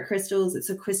favorite crystals. It's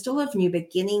a crystal of new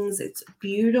beginnings. It's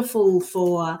beautiful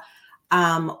for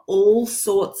all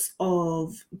sorts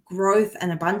of growth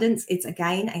and abundance. It's,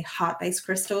 again, a heart-based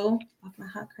crystal. Love my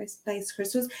heart-based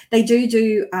crystals. They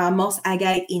do moss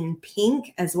agate in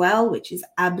pink as well, which is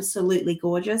absolutely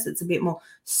gorgeous. It's a bit more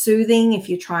soothing if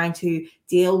you're trying to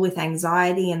deal with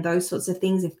anxiety and those sorts of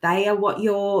things, if they are what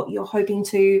you're hoping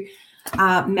to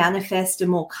manifest, a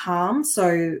more calm.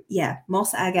 So yeah,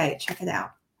 moss agate, check it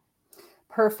out.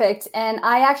 Perfect. And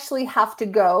I actually have to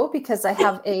go because I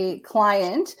have a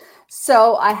client,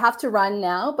 so I have to run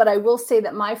now. But I will say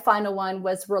that my final one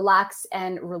was relax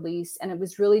and release, and it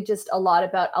was really just a lot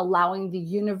about allowing the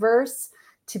universe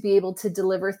to be able to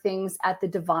deliver things at the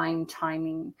divine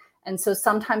timing. And so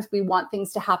sometimes we want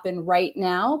things to happen right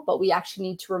now, but we actually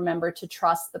need to remember to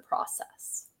trust the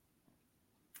process.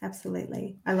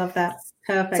 Absolutely. I love that.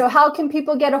 Perfect. So how can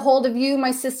people get a hold of you, my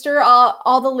sister?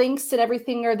 All the links and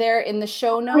everything are there in the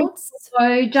show notes.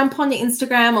 So jump on the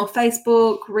Instagram or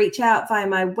Facebook, reach out via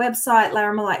my website,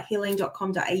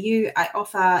 laramalaithealing.com.au. I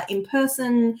offer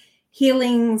in-person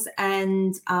healings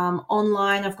and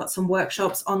online. I've got some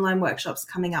online workshops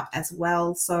coming up as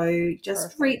well. So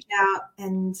just reach out,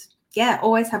 and yeah,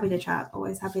 always happy to chat.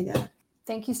 Always happy to.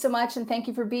 Thank you so much. And thank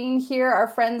you for being here, our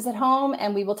friends at home.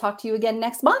 And we will talk to you again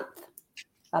next month.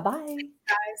 Bye-bye.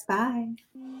 Guys, bye.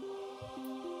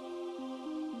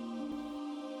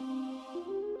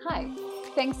 Hi.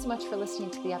 Thanks so much for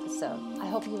listening to the episode. I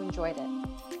hope you enjoyed it.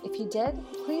 If you did,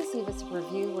 please leave us a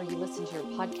review where you listen to your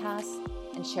podcast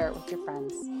and share it with your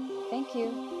friends. Thank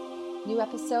you. New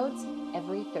episodes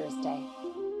every Thursday.